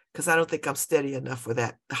because I don't think I'm steady enough for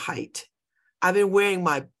that height. I've been wearing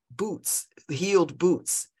my boots, heeled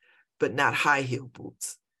boots, but not high heel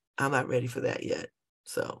boots. I'm not ready for that yet.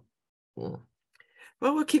 So, well,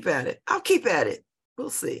 we'll keep at it. I'll keep at it. We'll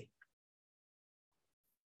see.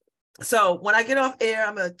 So when I get off air,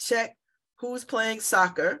 I'm going to check who's playing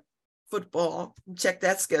soccer, football, check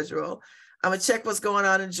that schedule. I'm going to check what's going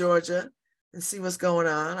on in Georgia and see what's going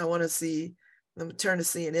on. I want to see, let me turn to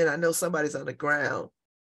CNN. I know somebody's on the ground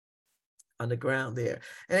there.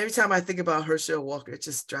 And every time I think about Herschel Walker, it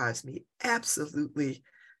just drives me absolutely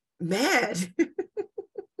mad.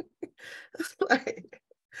 Like,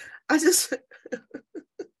 it just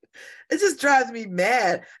drives me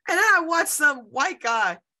mad. And then I watched some white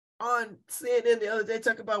guy on CNN the other day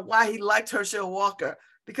talk about why he liked Herschel Walker,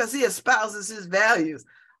 because he espouses his values.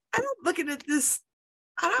 And I'm looking at this,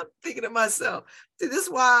 and I'm thinking to myself, see, this is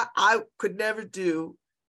why I could never do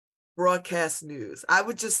broadcast news. I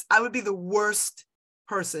would be the worst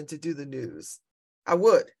person to do the news. I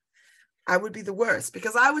would be the worst,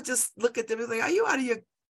 because I would just look at them and be like, are you out of your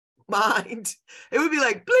mind? It would be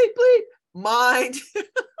like, bleep, bleep, mind.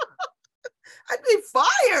 I'd be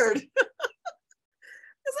fired.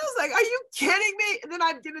 Because I was like, are you kidding me? And then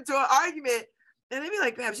I'd get into an argument, and they'd be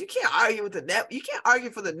like, Babs, you can't argue with the net. You can't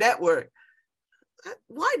argue for the network.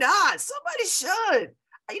 Why not? Somebody should.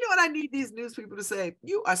 You know what I need these news people to say?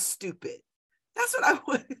 You are stupid. That's what I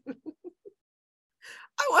want.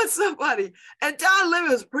 I want somebody. And Don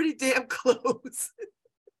Lemon was pretty damn close.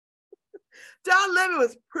 Don Lemon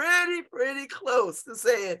was pretty close to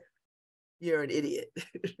saying, you're an idiot.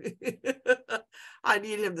 I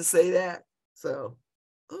need him to say that. So,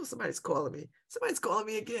 oh, somebody's calling me. Somebody's calling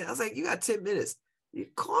me again. I was like, you got 10 minutes. You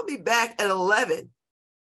call me back at 11.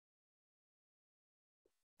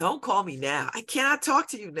 Don't call me now. I cannot talk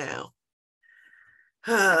to you now.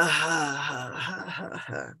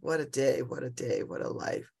 What a day, what a day, what a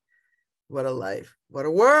life. What a life. What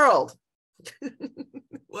a world.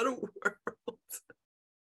 What a world.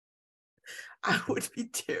 I would be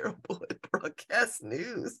terrible at broadcast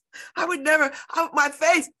news. I would never, my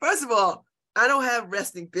face, first of all, I don't have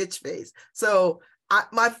resting bitch face. So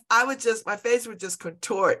my face would just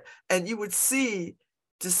contort, and you would see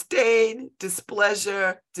disdain,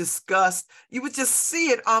 displeasure, disgust. You would just see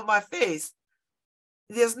it on my face.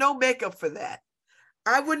 There's no makeup for that.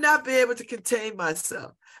 I would not be able to contain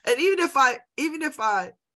myself. And even if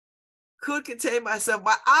I could contain myself,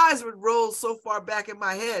 my eyes would roll so far back in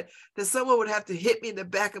my head that someone would have to hit me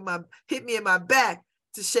in my back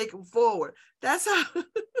to shake them forward. That's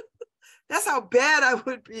how bad I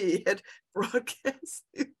would be at broadcast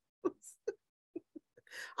news.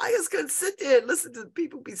 I just couldn't sit there and listen to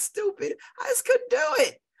people be stupid. I just couldn't do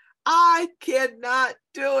it. I cannot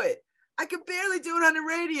do it. I can barely do it on the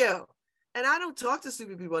radio. And I don't talk to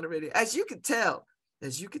stupid people on the radio. As you can tell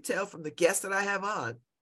from the guests that I have on,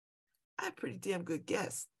 I have pretty damn good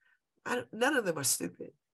guests. None of them are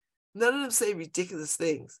stupid. None of them say ridiculous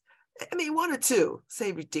things. I mean, one or two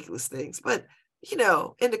say ridiculous things, but in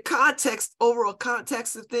the overall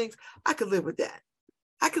context of things, I could live with that.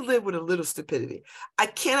 I could live with a little stupidity. I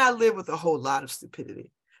cannot live with a whole lot of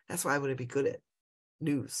stupidity. That's why I wouldn't be good at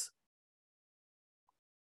news.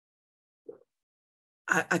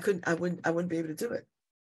 I wouldn't be able to do it.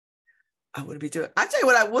 I wouldn't be doing it. I tell you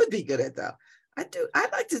what I would be good at though.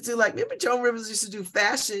 I'd like to do, like, remember Joan Rivers used to do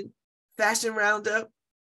fashion roundup?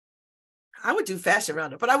 I would do fashion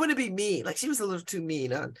roundup, but I wouldn't be mean. Like, she was a little too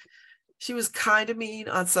mean she was kind of mean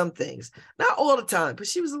on some things. Not all the time, but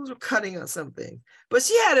she was a little cutting on some things. But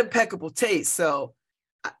she had impeccable taste. So,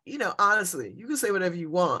 honestly, you can say whatever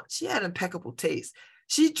you want. She had impeccable taste.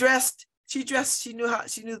 She knew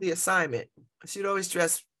the assignment. She'd always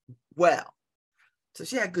dress well. So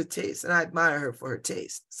she had good taste, and I admire her for her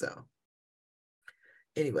taste. So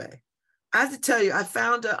anyway, I have to tell you, I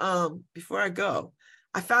found before I go,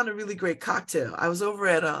 I found a really great cocktail. I was over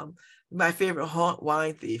at my favorite haunt,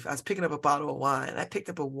 Wine Thief. I was picking up a bottle of wine. I picked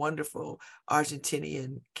up a wonderful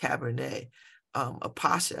Argentinian Cabernet, a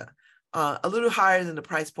Pasha, a little higher than the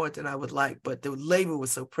price point than I would like, but the label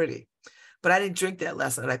was so pretty. But I didn't drink that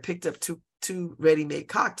last night. I picked up two ready-made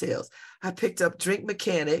cocktails. I picked up Drink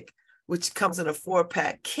Mechanic, which comes in a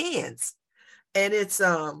 4-pack cans, and it's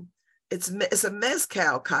a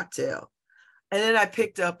mezcal cocktail. And then I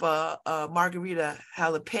picked up a margarita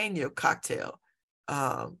jalapeno cocktail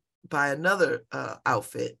by another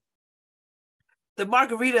outfit. The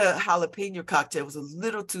margarita jalapeno cocktail was a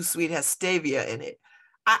little too sweet, has stevia in it.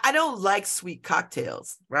 I don't like sweet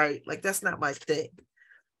cocktails, right? Like, that's not my thing.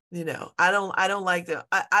 I don't like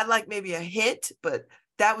I like maybe a hint, but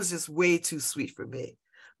that was just way too sweet for me.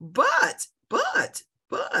 But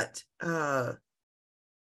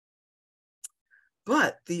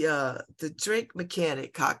the Drink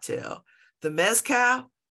Mechanic cocktail, the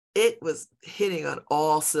mezcal, it was hitting on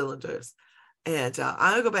all cylinders. And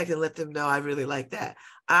I'm gonna go back and let them know I really like that.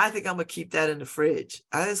 I think I'm gonna keep that in the fridge.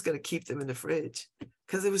 I'm just gonna keep them in the fridge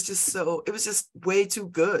because it was just way too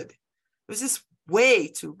good. It was just way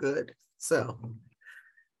too good. So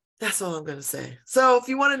that's all I'm gonna say. So if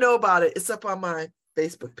you want to know about it, it's up on my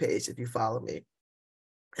Facebook page if you follow me.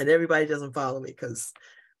 And everybody doesn't follow me because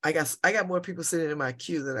I got more people sitting in my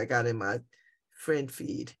queue than I got in my friend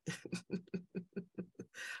feed.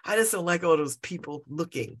 I just don't like all those people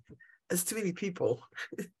looking. There's too many people.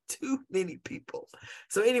 Too many people.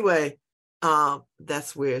 So anyway,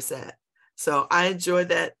 that's where it's at. So I enjoyed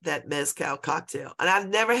that mezcal cocktail. And I've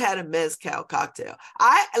never had a mezcal cocktail.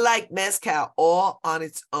 I like mezcal all on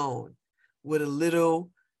its own with a little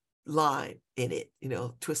lime in it,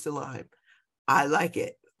 twisted lime. I like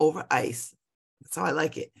it over ice. That's how I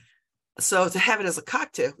like it. So to have it as a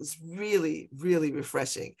cocktail was really, really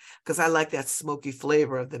refreshing because I like that smoky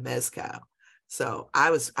flavor of the mezcal. So I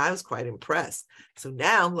was quite impressed. So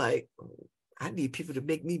now I'm like, I need people to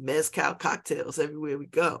make me mezcal cocktails everywhere we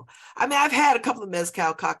go. I mean, I've had a couple of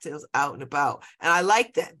mezcal cocktails out and about, and I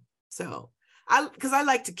like them. So because I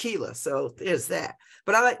like tequila, so there's that.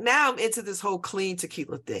 But now I'm into this whole clean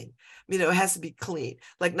tequila thing. It has to be clean,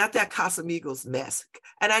 like not that Casamigos mess.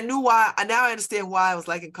 And I knew why. Now I understand why I was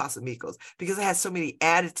liking Casamigos, because it has so many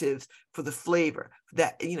additives for the flavor,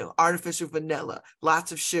 that artificial vanilla,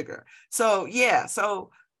 lots of sugar. So yeah,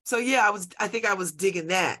 I think I was digging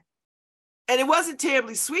that. And it wasn't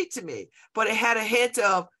terribly sweet to me, but it had a hint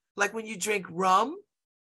of, like when you drink rum,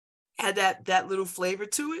 had that little flavor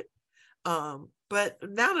to it. But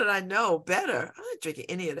now that I know better, I'm not drinking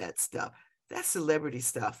any of that stuff. That's celebrity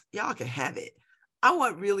stuff. Y'all can have it. I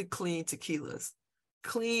want really clean tequilas.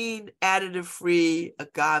 Clean, additive-free,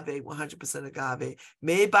 agave, 100% agave,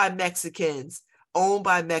 made by Mexicans, owned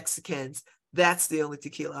by Mexicans. That's the only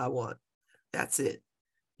tequila I want. That's it.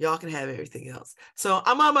 Y'all can have everything else. So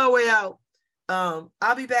I'm on my way out.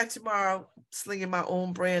 I'll be back tomorrow slinging my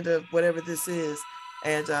own brand of whatever this is.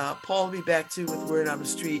 And Paul will be back too with Word on the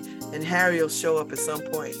Street. And Harry will show up at some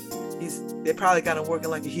point. They probably got him working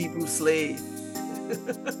like a Hebrew slave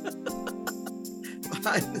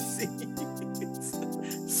behind the scenes.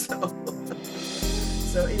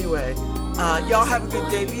 So anyway, y'all have a good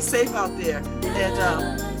day. Be safe out there.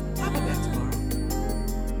 And